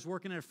time I was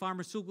working at a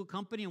pharmaceutical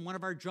company, and one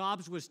of our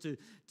jobs was to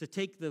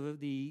take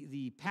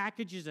the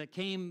packages that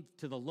came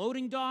to the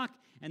loading dock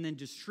and then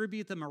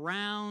distribute them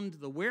around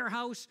the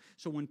warehouse.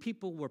 So when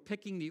people were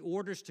picking the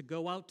orders to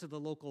go out to the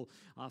local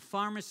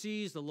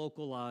pharmacies, the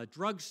local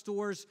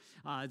drugstores,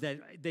 that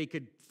they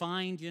could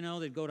find,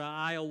 they'd go to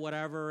aisle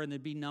whatever, and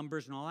there'd be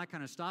numbers and all that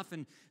kind of stuff.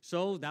 And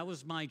so that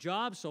was my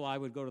job. So I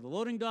would go to the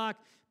loading dock,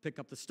 pick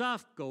up the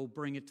stuff, go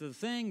bring it to the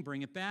thing,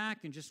 bring it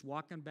back, and just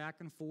walking back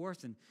and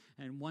forth.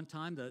 And one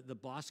time the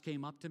boss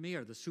came up to me,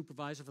 or the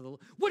supervisor for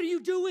what are you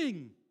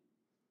doing?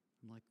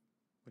 I'm like,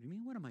 what do you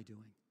mean, what am I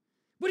doing?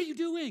 What are you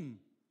doing?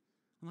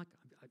 I'm like,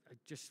 I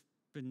just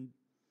been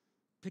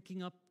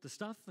picking up the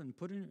stuff and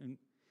putting it in.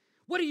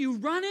 What are you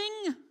running?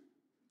 I'm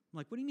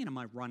like, what do you mean am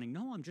I running?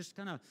 No, I'm just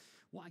kind of,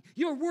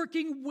 you're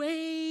working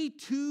way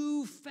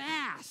too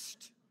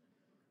fast.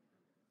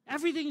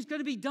 Everything's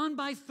going to be done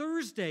by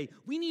Thursday.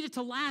 We need it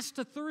to last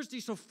to Thursday,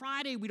 so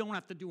Friday we don't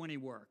have to do any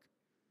work.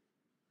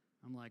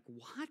 I'm like,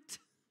 what?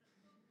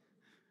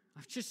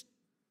 I'm just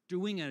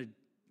doing an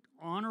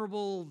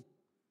honorable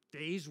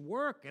day's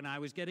work, and I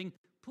was getting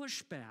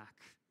pushback.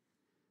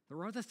 There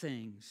were other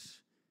things.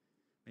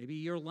 Maybe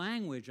your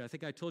language. I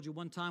think I told you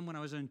one time when I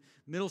was in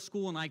middle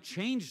school and I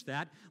changed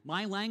that,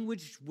 my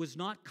language was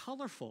not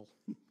colorful.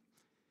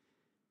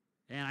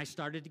 And I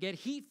started to get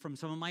heat from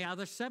some of my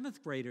other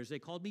 7th graders. They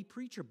called me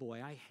preacher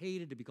boy. I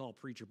hated to be called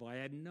preacher boy. I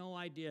had no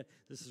idea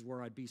this is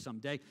where I'd be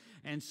someday.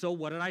 And so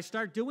what did I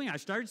start doing? I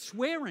started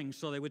swearing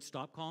so they would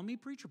stop calling me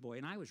preacher boy.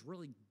 And I was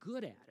really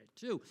good at it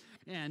too.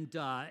 And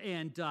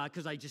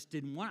because I just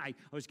didn't want, I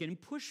was getting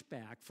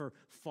pushback for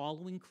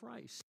following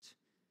Christ.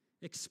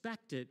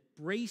 Expect it.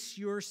 Brace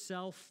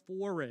yourself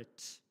for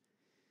it.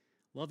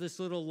 Love this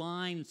little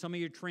line in some of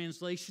your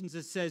translations.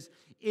 It says,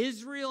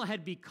 Israel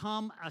had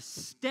become a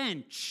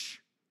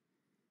stench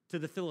to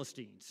the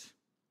Philistines.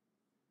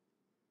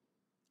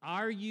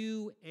 Are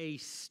you a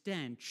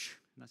stench?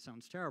 That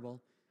sounds terrible.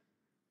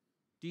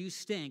 Do you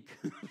stink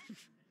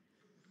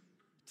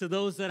to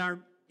those that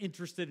aren't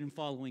interested in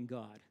following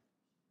God?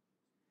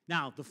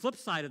 Now, the flip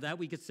side of that,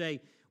 we could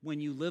say, when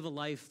you live a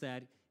life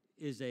that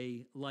is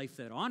a life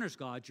that honors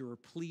God, you're a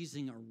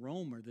pleasing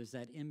aroma. There's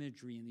that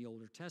imagery in the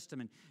Older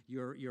Testament.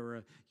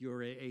 You're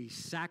a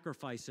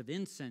sacrifice of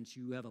incense.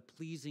 You have a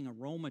pleasing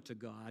aroma to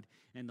God.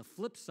 And the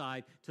flip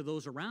side to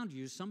those around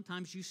you,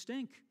 sometimes you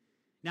stink.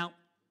 Now,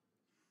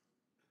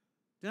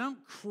 they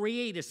don't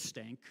create a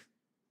stink.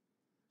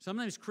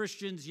 Sometimes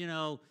Christians,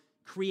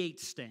 create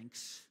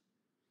stinks,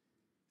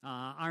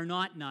 are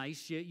not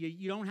nice.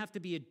 You don't have to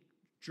be a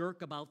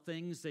jerk about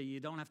things that you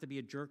don't have to be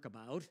a jerk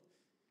about.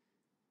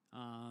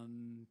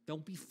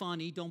 Don't be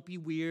funny. Don't be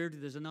weird.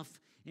 There's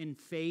enough in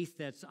faith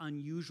that's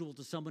unusual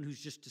to someone who's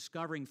just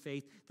discovering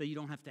faith that you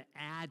don't have to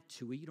add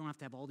to it. You don't have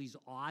to have all these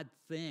odd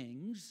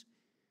things.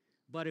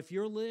 But if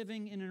you're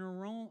living in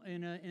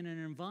an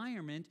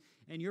environment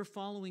and you're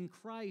following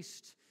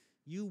Christ,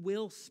 you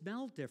will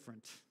smell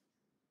different.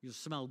 You'll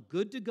smell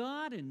good to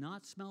God and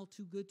not smell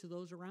too good to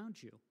those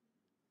around you.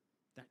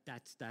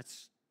 That's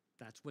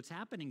what's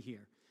happening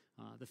here.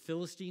 The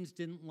Philistines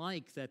didn't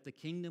like that the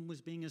kingdom was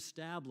being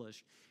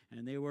established,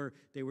 and they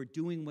were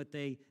doing what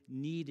they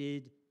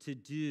needed to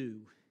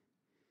do.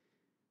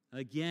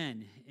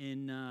 Again,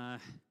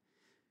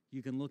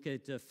 you can look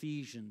at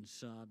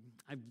Ephesians.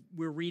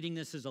 We're reading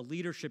this as a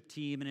leadership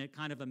team, and it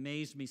kind of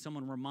amazed me.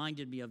 Someone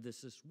reminded me of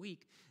this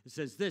week. It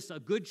says this: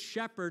 a good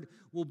shepherd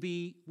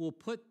will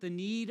put the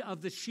need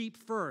of the sheep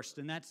first,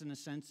 and that's in a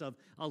sense of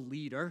a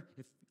leader.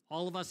 If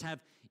all of us have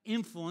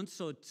influence,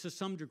 so to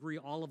some degree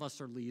all of us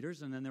are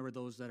leaders, and then there are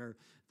those that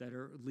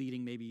are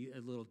leading maybe a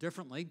little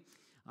differently,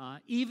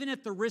 even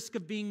at the risk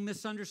of being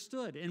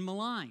misunderstood and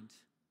maligned.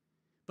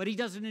 But he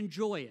doesn't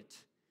enjoy it.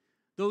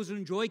 Those who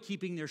enjoy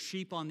keeping their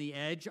sheep on the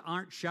edge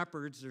aren't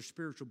shepherds, they're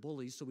spiritual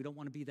bullies, so we don't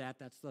want to be that.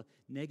 That's the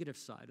negative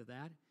side of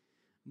that.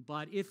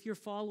 But if you're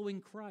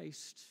following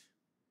Christ,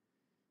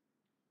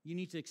 you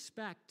need to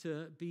expect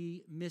to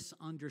be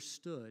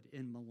misunderstood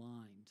and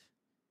maligned.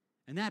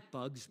 And that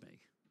bugs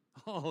me.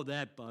 Oh,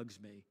 that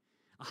bugs me.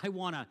 I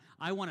want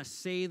to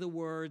say the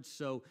words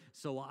so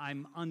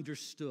I'm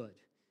understood.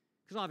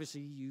 Because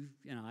obviously,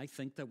 I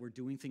think that we're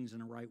doing things in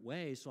the right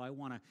way, so I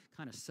want to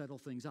kind of settle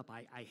things up.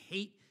 I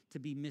hate to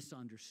be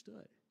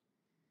misunderstood.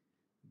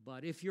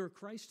 But if you're a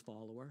Christ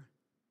follower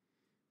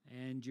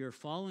and you're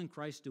following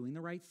Christ, doing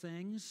the right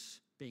things,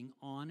 being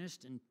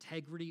honest,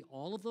 integrity,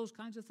 all of those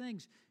kinds of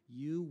things,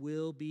 you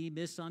will be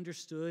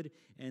misunderstood,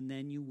 and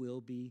then you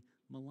will be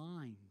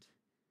maligned.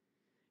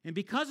 And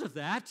because of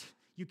that,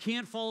 you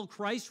can't follow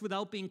Christ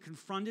without being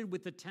confronted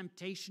with the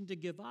temptation to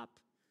give up.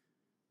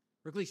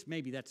 Or at least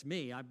maybe that's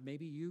me.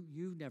 Maybe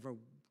you never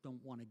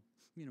don't want to,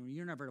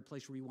 you're never at a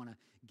place where you want to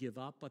give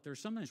up, but there's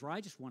sometimes where I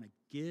just want to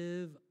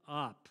give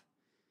up.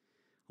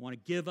 I want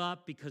to give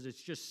up because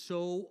it's just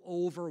so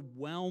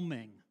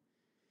overwhelming.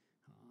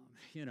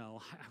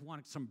 I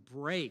want some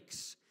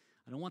breaks.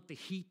 I don't want the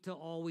heat to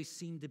always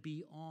seem to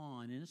be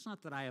on. And it's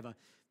not that I have a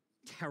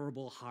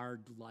terrible,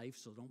 hard life,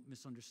 so don't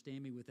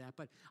misunderstand me with that,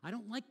 but I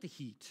don't like the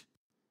heat.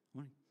 I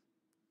want to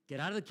get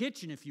out of the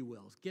kitchen, if you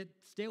will.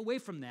 Stay away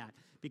from that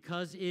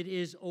because it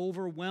is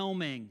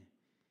overwhelming.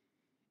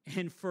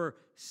 And for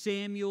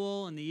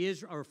Samuel and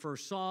for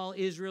Saul,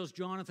 Israel's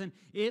Jonathan,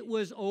 it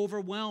was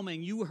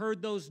overwhelming. You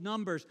heard those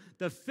numbers.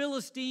 The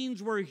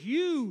Philistines were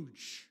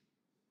huge,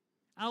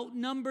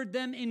 outnumbered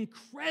them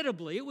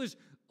incredibly. It was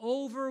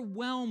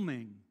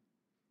overwhelming.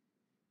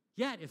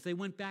 Yet, if they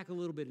went back a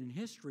little bit in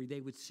history, they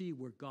would see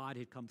where God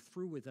had come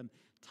through with them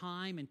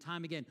time and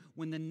time again.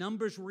 When the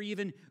numbers were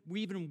even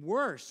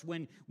worse,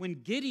 when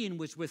Gideon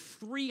was with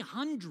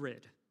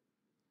 300,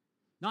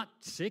 not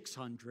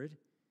 600,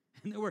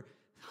 and there were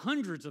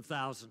hundreds of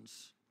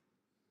thousands.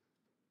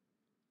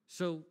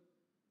 So,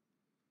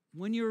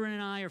 when you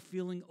and I are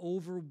feeling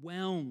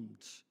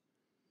overwhelmed,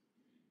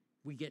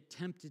 we get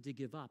tempted to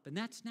give up. And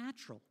that's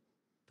natural.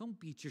 Don't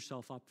beat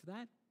yourself up for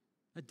that.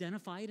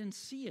 Identify it and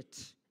see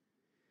it.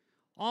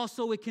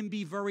 Also, it can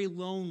be very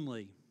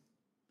lonely.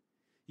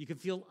 You can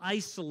feel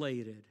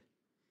isolated.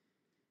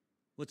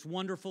 What's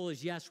wonderful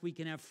is, yes, we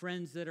can have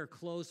friends that are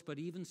close, but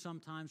even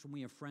sometimes when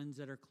we have friends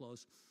that are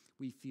close,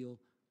 we feel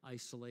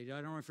isolated.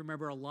 I don't know if you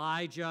remember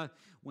Elijah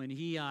when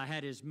he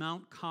had his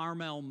Mount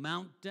Carmel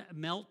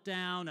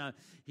meltdown.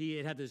 He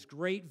had this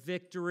great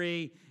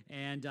victory,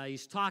 and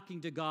he's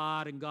talking to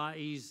God, and God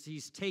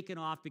he's taken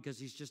off because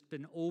he's just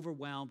been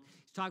overwhelmed.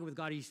 He's talking with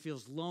God. He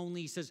feels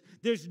lonely. He says,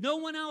 "There's no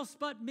one else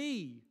but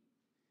me."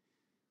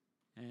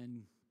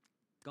 And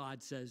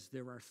God says,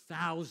 there are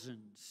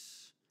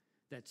thousands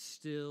that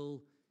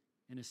still,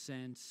 in a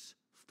sense,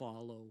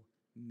 follow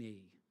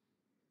me.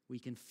 We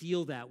can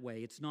feel that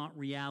way. It's not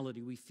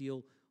reality. We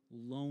feel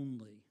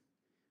lonely.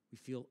 We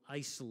feel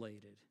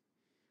isolated.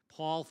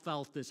 Paul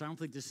felt this. I don't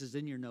think this is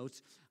in your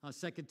notes.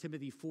 2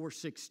 Timothy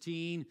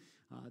 4:16.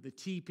 The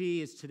TP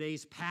is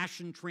today's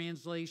Passion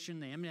Translation.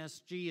 The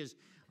MSG is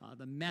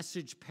the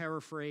Message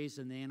paraphrase,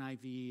 and the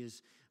NIV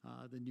is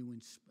the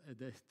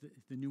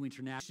New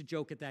International. I should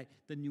joke at that,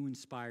 the New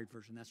Inspired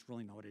Version. That's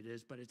really not what it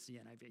is, but it's the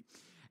NIV.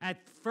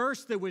 At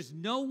first, there was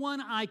no one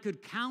I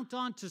could count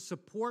on to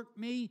support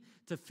me,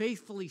 to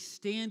faithfully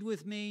stand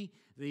with me.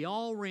 They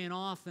all ran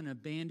off and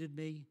abandoned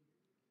me.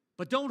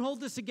 But don't hold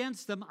this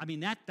against them. I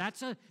mean,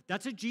 that's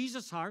a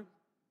Jesus heart.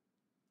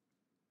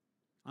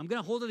 I'm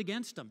going to hold it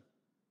against them.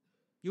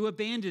 You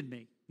abandoned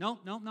me. No.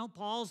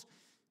 Paul's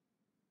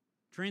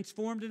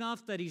transformed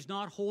enough that he's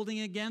not holding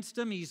against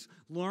them. He's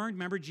learned.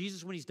 Remember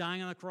Jesus when he's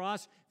dying on the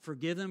cross?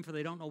 Forgive them, for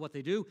they don't know what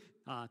they do.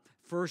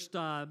 First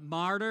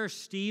martyr,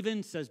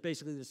 Stephen, says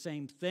basically the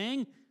same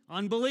thing.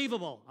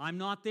 Unbelievable. I'm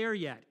not there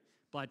yet.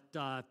 But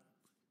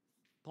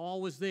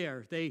Paul was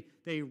there.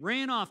 They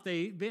ran off.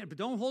 But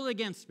don't hold it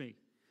against me.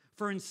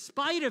 For in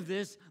spite of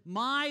this,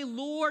 my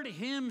Lord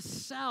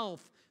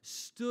himself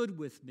stood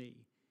with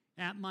me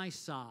at my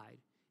side,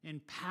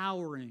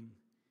 empowering,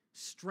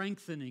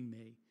 strengthening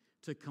me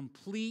to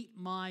complete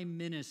my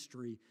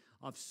ministry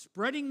of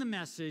spreading the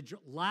message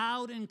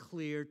loud and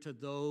clear to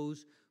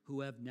those who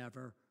have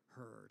never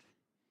heard.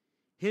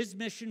 His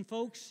mission,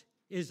 folks,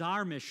 is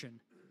our mission.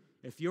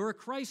 If you're a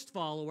Christ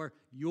follower,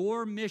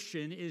 your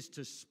mission is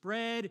to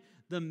spread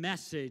the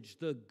message,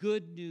 the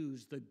good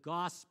news, the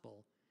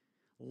gospel,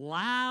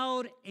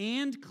 loud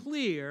and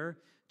clear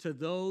to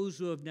those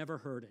who have never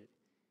heard it.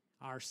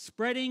 Our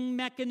spreading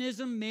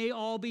mechanism may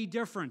all be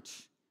different,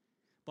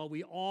 but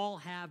we all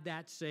have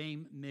that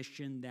same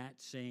mission, that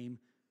same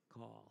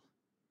call.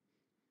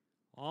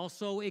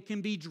 Also, it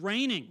can be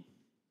draining.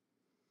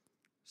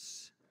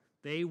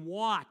 They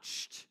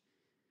watched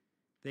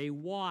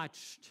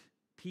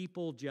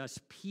people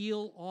just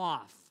peel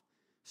off.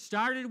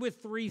 Started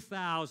with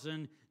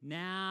 3,000,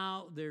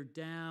 now they're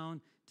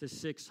down to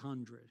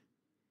 600.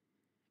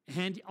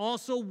 And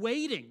also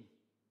waiting.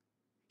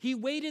 He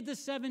waited the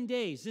 7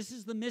 days. This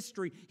is the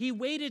mystery. He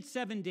waited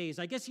 7 days.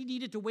 I guess he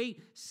needed to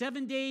wait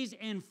 7 days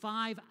and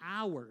 5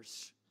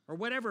 hours, or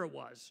whatever it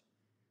was.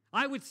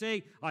 I would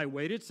say, I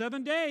waited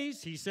 7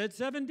 days. He said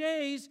 7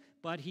 days,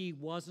 but he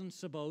wasn't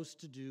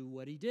supposed to do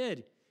what he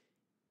did.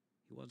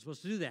 He wasn't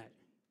supposed to do that.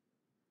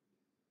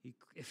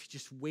 If he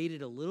just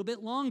waited a little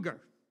bit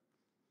longer,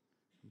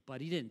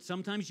 but he didn't.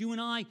 Sometimes you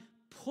and I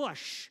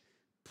push.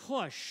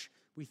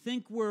 We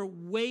think we're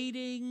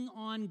waiting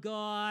on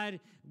God.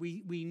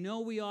 We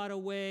know we ought to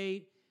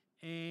wait,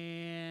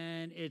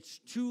 and it's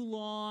too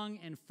long,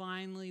 and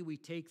finally we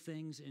take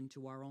things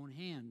into our own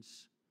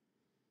hands.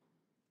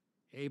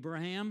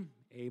 Abram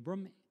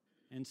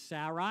and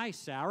Sarai.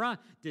 Sarah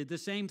did the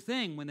same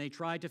thing when they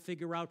tried to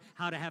figure out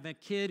how to have a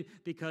kid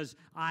because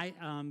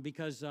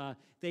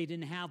they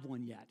didn't have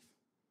one yet.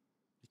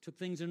 They took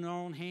things in their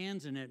own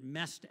hands and it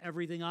messed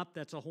everything up.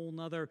 That's a whole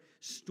nother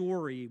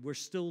story. We're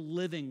still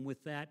living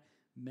with that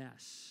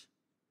mess.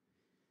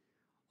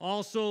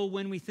 Also,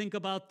 when we think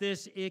about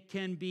this, it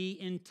can be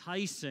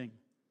enticing.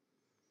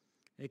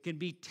 It can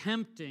be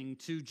tempting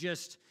to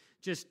just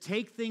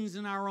take things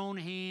in our own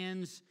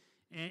hands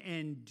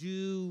and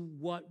do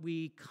what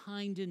we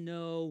kind of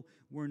know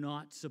we're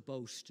not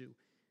supposed to.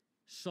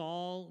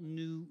 Saul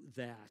knew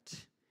that,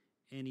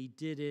 and he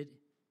did it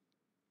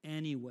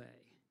anyway.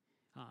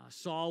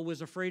 Saul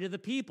was afraid of the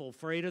people,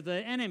 afraid of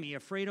the enemy,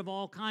 afraid of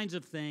all kinds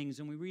of things.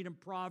 And we read in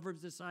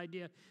Proverbs this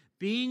idea,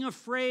 being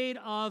afraid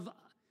of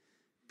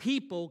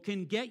people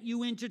can get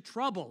you into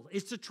trouble.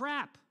 It's a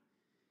trap.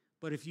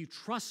 But if you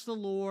trust the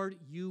Lord,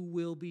 you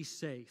will be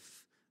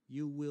safe.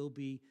 You will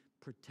be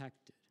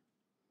protected.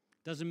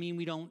 Doesn't mean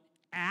we don't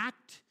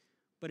act,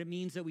 but it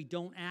means that we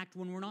don't act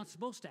when we're not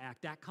supposed to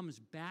act. That comes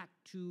back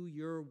to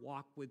your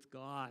walk with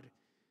God.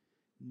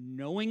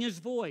 Knowing His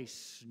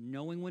voice,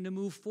 knowing when to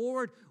move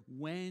forward,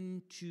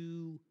 when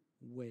to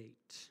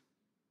wait.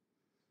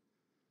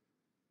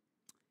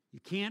 You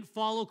can't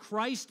follow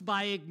Christ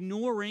by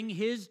ignoring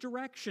His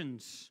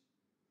directions.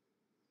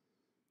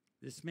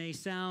 This may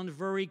sound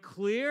very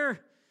clear,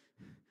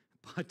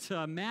 but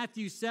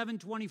Matthew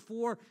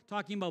 7:24,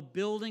 talking about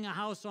building a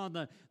house on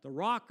the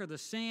rock or the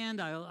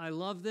sand, I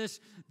love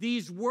this.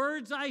 These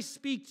words I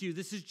speak to you,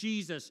 this is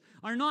Jesus,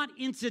 are not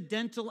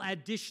incidental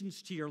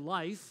additions to your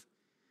life,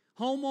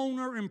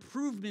 homeowner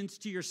improvements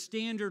to your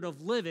standard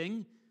of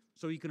living,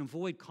 so you can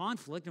avoid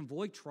conflict,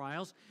 avoid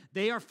trials.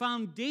 They are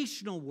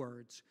foundational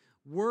words,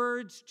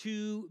 words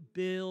to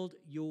build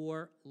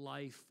your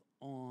life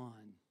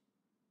on.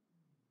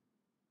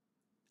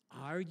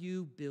 Are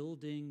you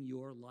building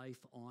your life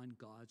on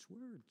God's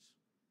words?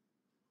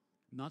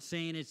 I'm not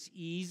saying it's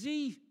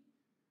easy,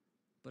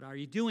 but are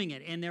you doing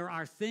it? And there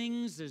are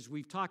things, as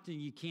we've talked,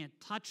 you can't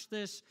touch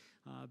this.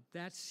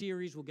 That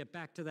series, we'll get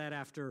back to that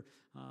after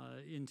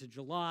into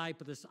July,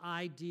 but this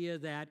idea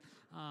that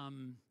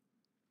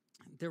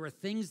there are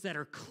things that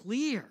are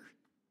clear.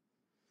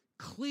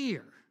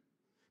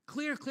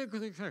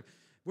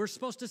 We're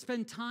supposed to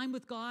spend time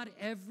with God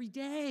every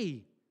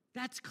day.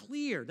 That's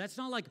clear. That's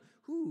not like,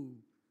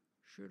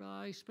 should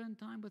I spend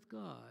time with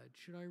God?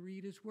 Should I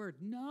read His Word?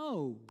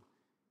 No.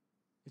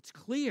 It's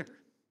clear.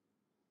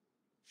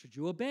 Should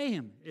you obey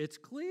Him? It's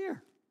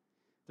clear.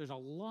 There's a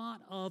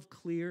lot of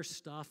clear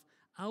stuff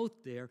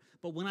out there.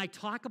 But when I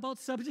talk about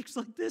subjects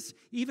like this,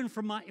 even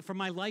from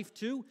my life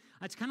too,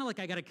 it's kind of like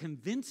I got to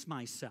convince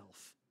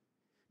myself.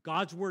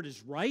 God's Word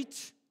is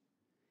right.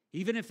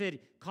 Even if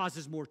it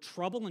causes more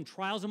trouble and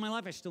trials in my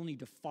life, I still need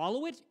to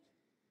follow it.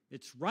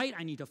 It's right.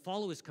 I need to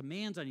follow His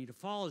commands. I need to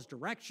follow His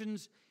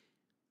directions.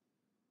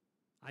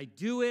 I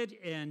do it,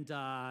 and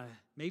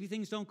maybe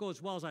things don't go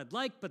as well as I'd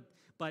like, but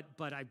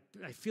I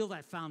feel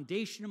that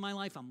foundation in my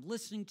life. I'm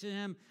listening to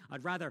Him.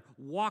 I'd rather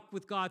walk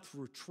with God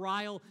through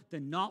trial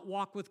than not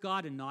walk with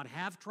God and not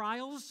have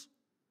trials.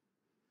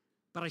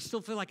 But I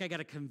still feel like I got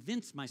to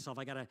convince myself.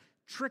 I got to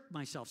trick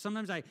myself.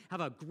 Sometimes I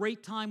have a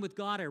great time with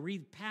God. I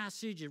read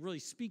passage. It really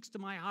speaks to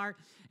my heart,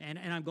 and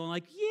I'm going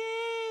like,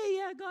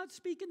 yeah, God's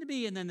speaking to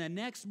me. And then the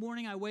next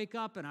morning I wake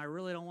up and I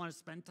really don't want to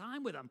spend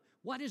time with Him.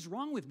 What is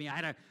wrong with me? I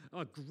had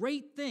a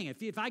great thing.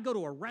 If I go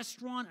to a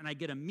restaurant and I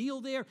get a meal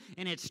there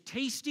and it's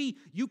tasty,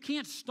 you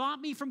can't stop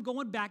me from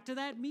going back to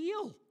that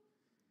meal.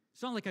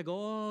 It's not like I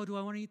go, do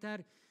I want to eat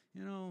that?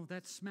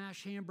 That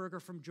smash hamburger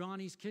from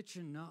Johnny's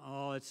Kitchen.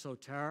 No, it's so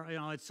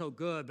terrible. It's so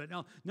good. But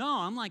no,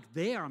 I'm like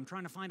there. I'm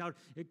trying to find out,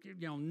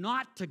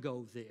 not to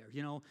go there.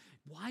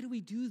 Why do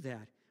we do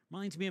that?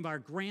 Reminds me of our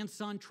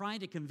grandson trying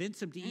to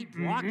convince him to eat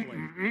broccoli.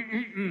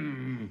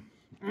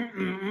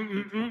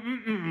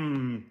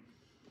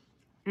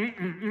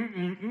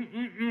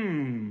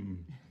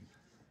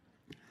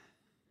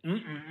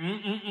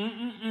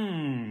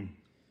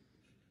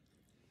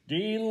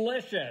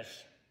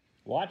 Delicious.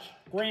 Watch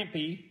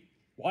Grampy.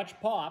 Watch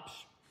Pops.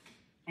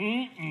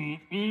 Is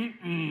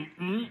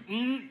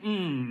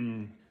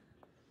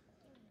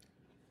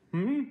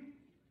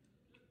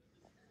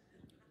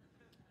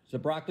the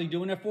broccoli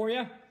doing it for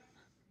you?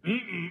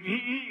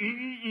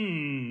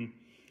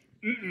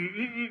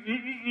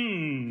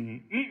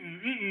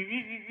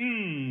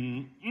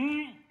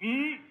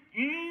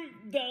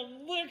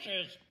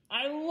 Delicious.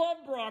 I love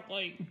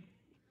broccoli.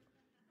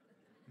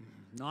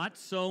 Not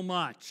so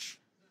much.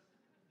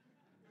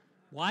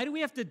 Why do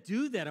we have to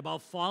do that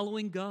about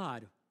following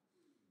God?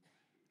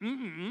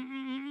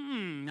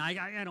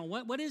 I don't.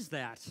 What is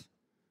that?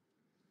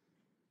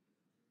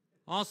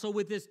 Also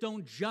with this,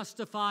 don't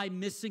justify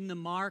missing the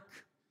mark.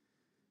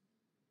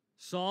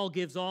 Saul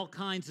gives all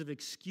kinds of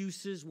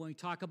excuses when we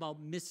talk about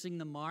missing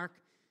the mark.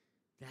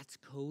 That's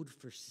code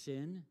for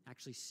sin.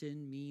 Actually,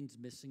 sin means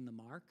missing the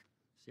mark.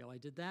 See how I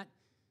did that?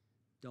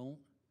 Don't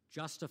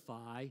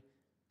justify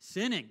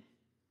sinning.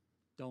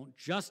 Don't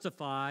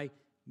justify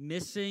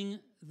missing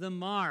the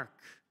mark.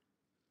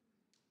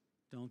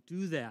 Don't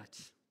do that.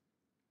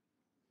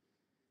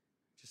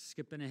 Just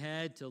skipping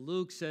ahead to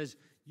Luke says,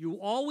 you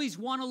always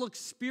want to look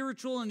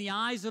spiritual in the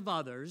eyes of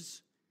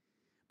others,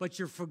 but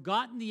you've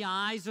forgotten the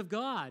eyes of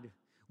God,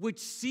 which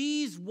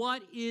sees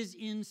what is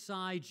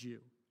inside you.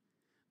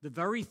 The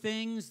very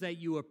things that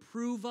you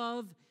approve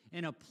of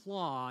and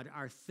applaud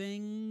are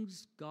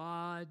things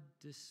God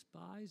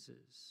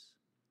despises.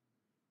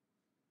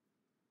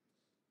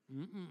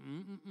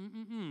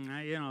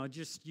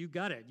 You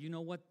got it. You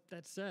know what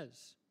that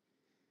says.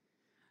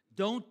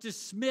 Don't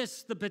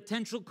dismiss the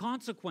potential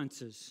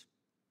consequences.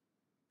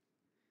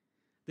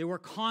 There were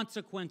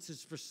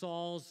consequences for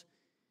Saul's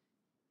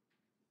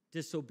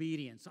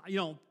disobedience.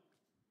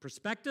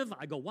 Perspective,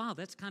 I go, wow,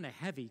 that's kind of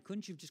heavy.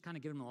 Couldn't you just kind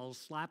of give him a little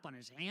slap on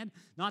his hand?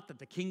 Not that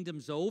the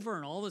kingdom's over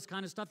and all this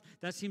kind of stuff.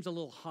 That seems a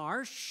little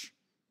harsh.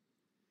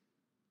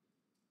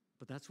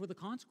 But that's where the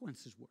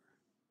consequences were.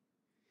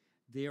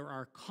 There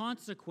are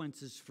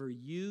consequences for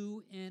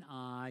you and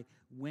I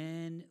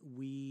when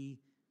we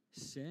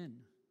sin,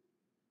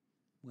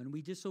 when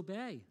we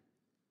disobey.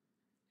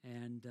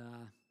 And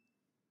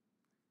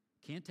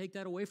can't take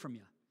that away from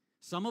you.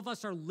 Some of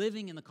us are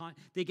living in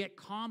they get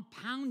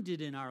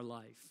compounded in our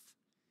life.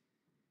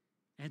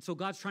 And so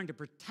God's trying to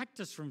protect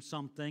us from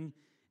something,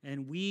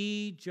 and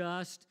we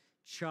just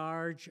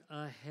charge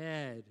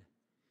ahead.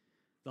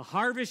 The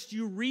harvest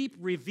you reap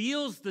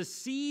reveals the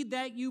seed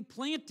that you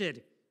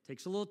planted.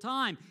 Takes a little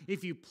time.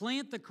 If you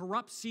plant the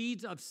corrupt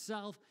seeds of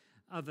self-life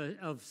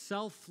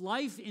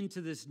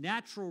into this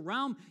natural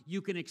realm,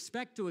 you can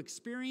expect to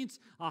experience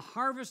a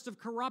harvest of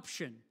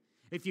corruption.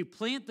 If you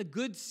plant the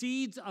good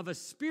seeds of a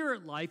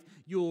spirit life,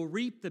 you will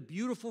reap the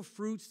beautiful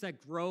fruits that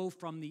grow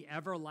from the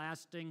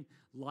everlasting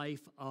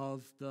life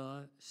of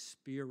the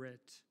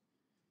Spirit.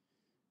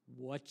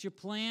 What you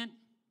plant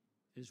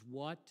is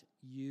what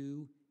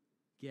you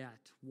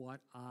get, what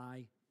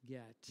I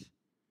get.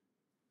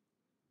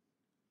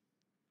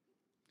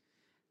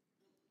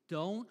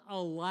 Don't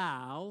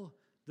allow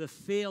the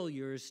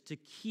failures to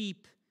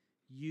keep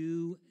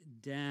you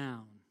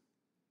down.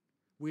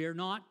 We are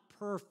not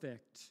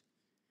perfect.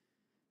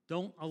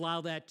 Don't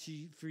allow that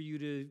for you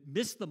to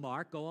miss the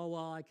mark. Go, oh,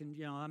 well,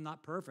 I'm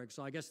not perfect,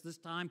 so I guess this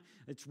time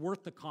it's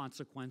worth the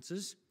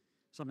consequences.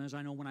 Sometimes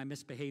I know when I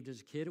misbehaved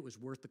as a kid, it was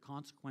worth the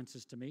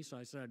consequences to me, so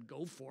I said I'd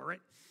go for it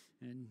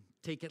and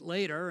take it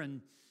later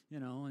and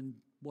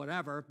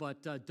whatever.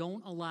 But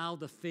don't allow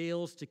the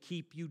fails to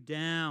keep you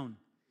down.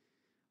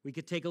 We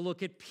could take a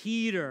look at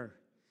Peter.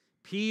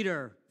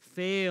 Peter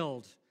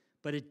failed,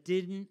 but it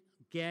didn't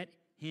get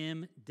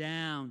him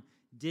down.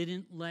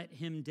 Didn't let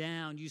him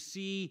down. You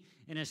see,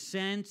 in a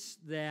sense,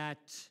 that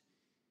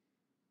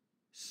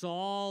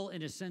Saul,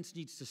 in a sense,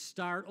 needs to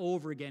start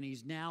over again.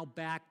 He's now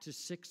back to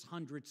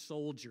 600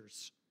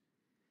 soldiers.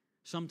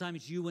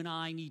 Sometimes you and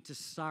I need to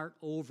start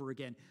over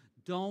again.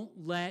 Don't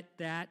let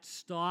that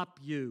stop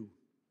you.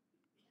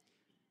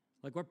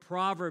 Like what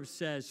Proverbs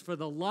says, for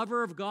the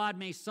lover of God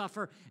may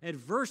suffer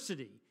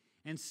adversity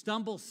and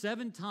stumble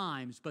 7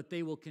 times, but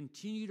they will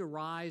continue to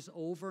rise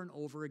over and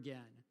over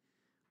again.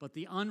 But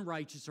the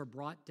unrighteous are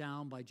brought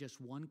down by just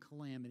one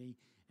calamity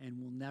and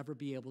will never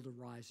be able to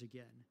rise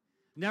again.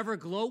 Never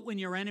gloat when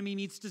your enemy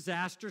meets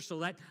disaster. So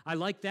that I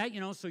like that,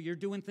 so you're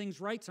doing things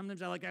right.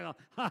 Sometimes I go,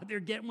 they're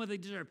getting what they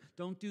deserve.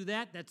 Don't do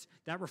that.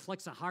 That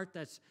reflects a heart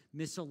that's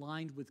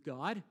misaligned with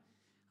God.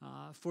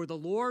 For the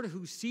Lord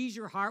who sees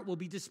your heart will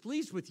be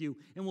displeased with you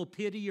and will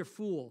pity your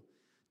fool.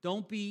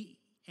 Don't be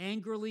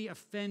angrily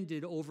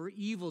offended over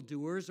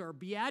evildoers or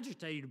be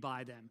agitated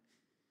by them.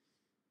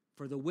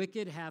 For the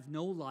wicked have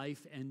no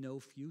life and no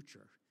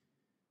future.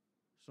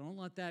 So don't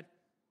let that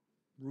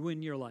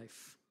ruin your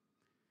life.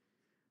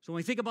 So when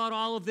we think about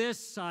all of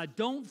this,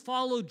 don't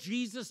follow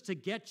Jesus to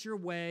get your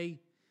way.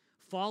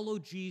 Follow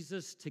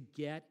Jesus to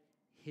get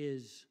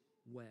his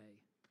way.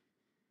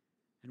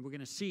 And we're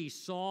going to see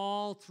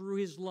Saul, through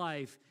his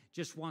life,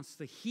 just wants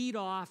the heat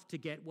off to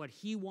get what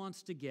he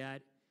wants to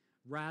get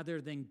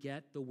rather than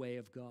get the way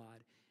of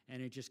God.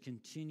 And it just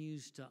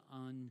continues to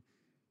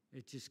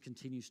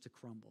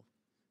crumble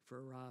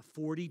for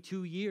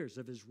 42 years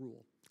of his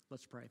rule.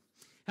 Let's pray.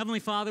 Heavenly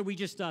Father, we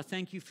just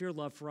thank you for your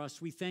love for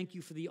us. We thank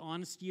you for the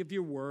honesty of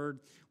your word.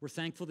 We're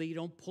thankful that you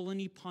don't pull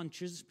any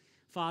punches.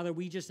 Father,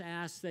 we just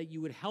ask that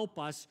you would help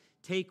us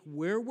take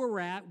where we're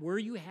at, where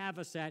you have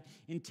us at,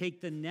 and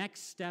take the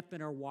next step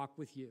in our walk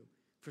with you.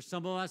 For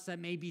some of us, that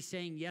may be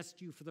saying yes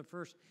to you for the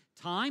first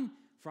time.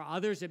 For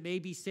others, it may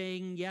be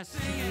saying yes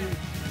to you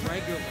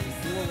regularly,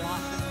 more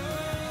often than we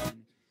have.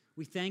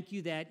 We thank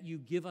you that you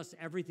give us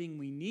everything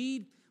we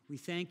need. We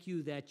thank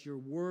you that your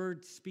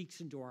word speaks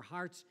into our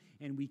hearts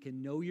and we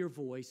can know your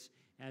voice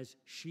as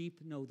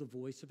sheep know the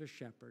voice of a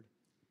shepherd.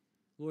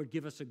 Lord,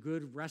 give us a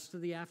good rest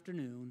of the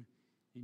afternoon.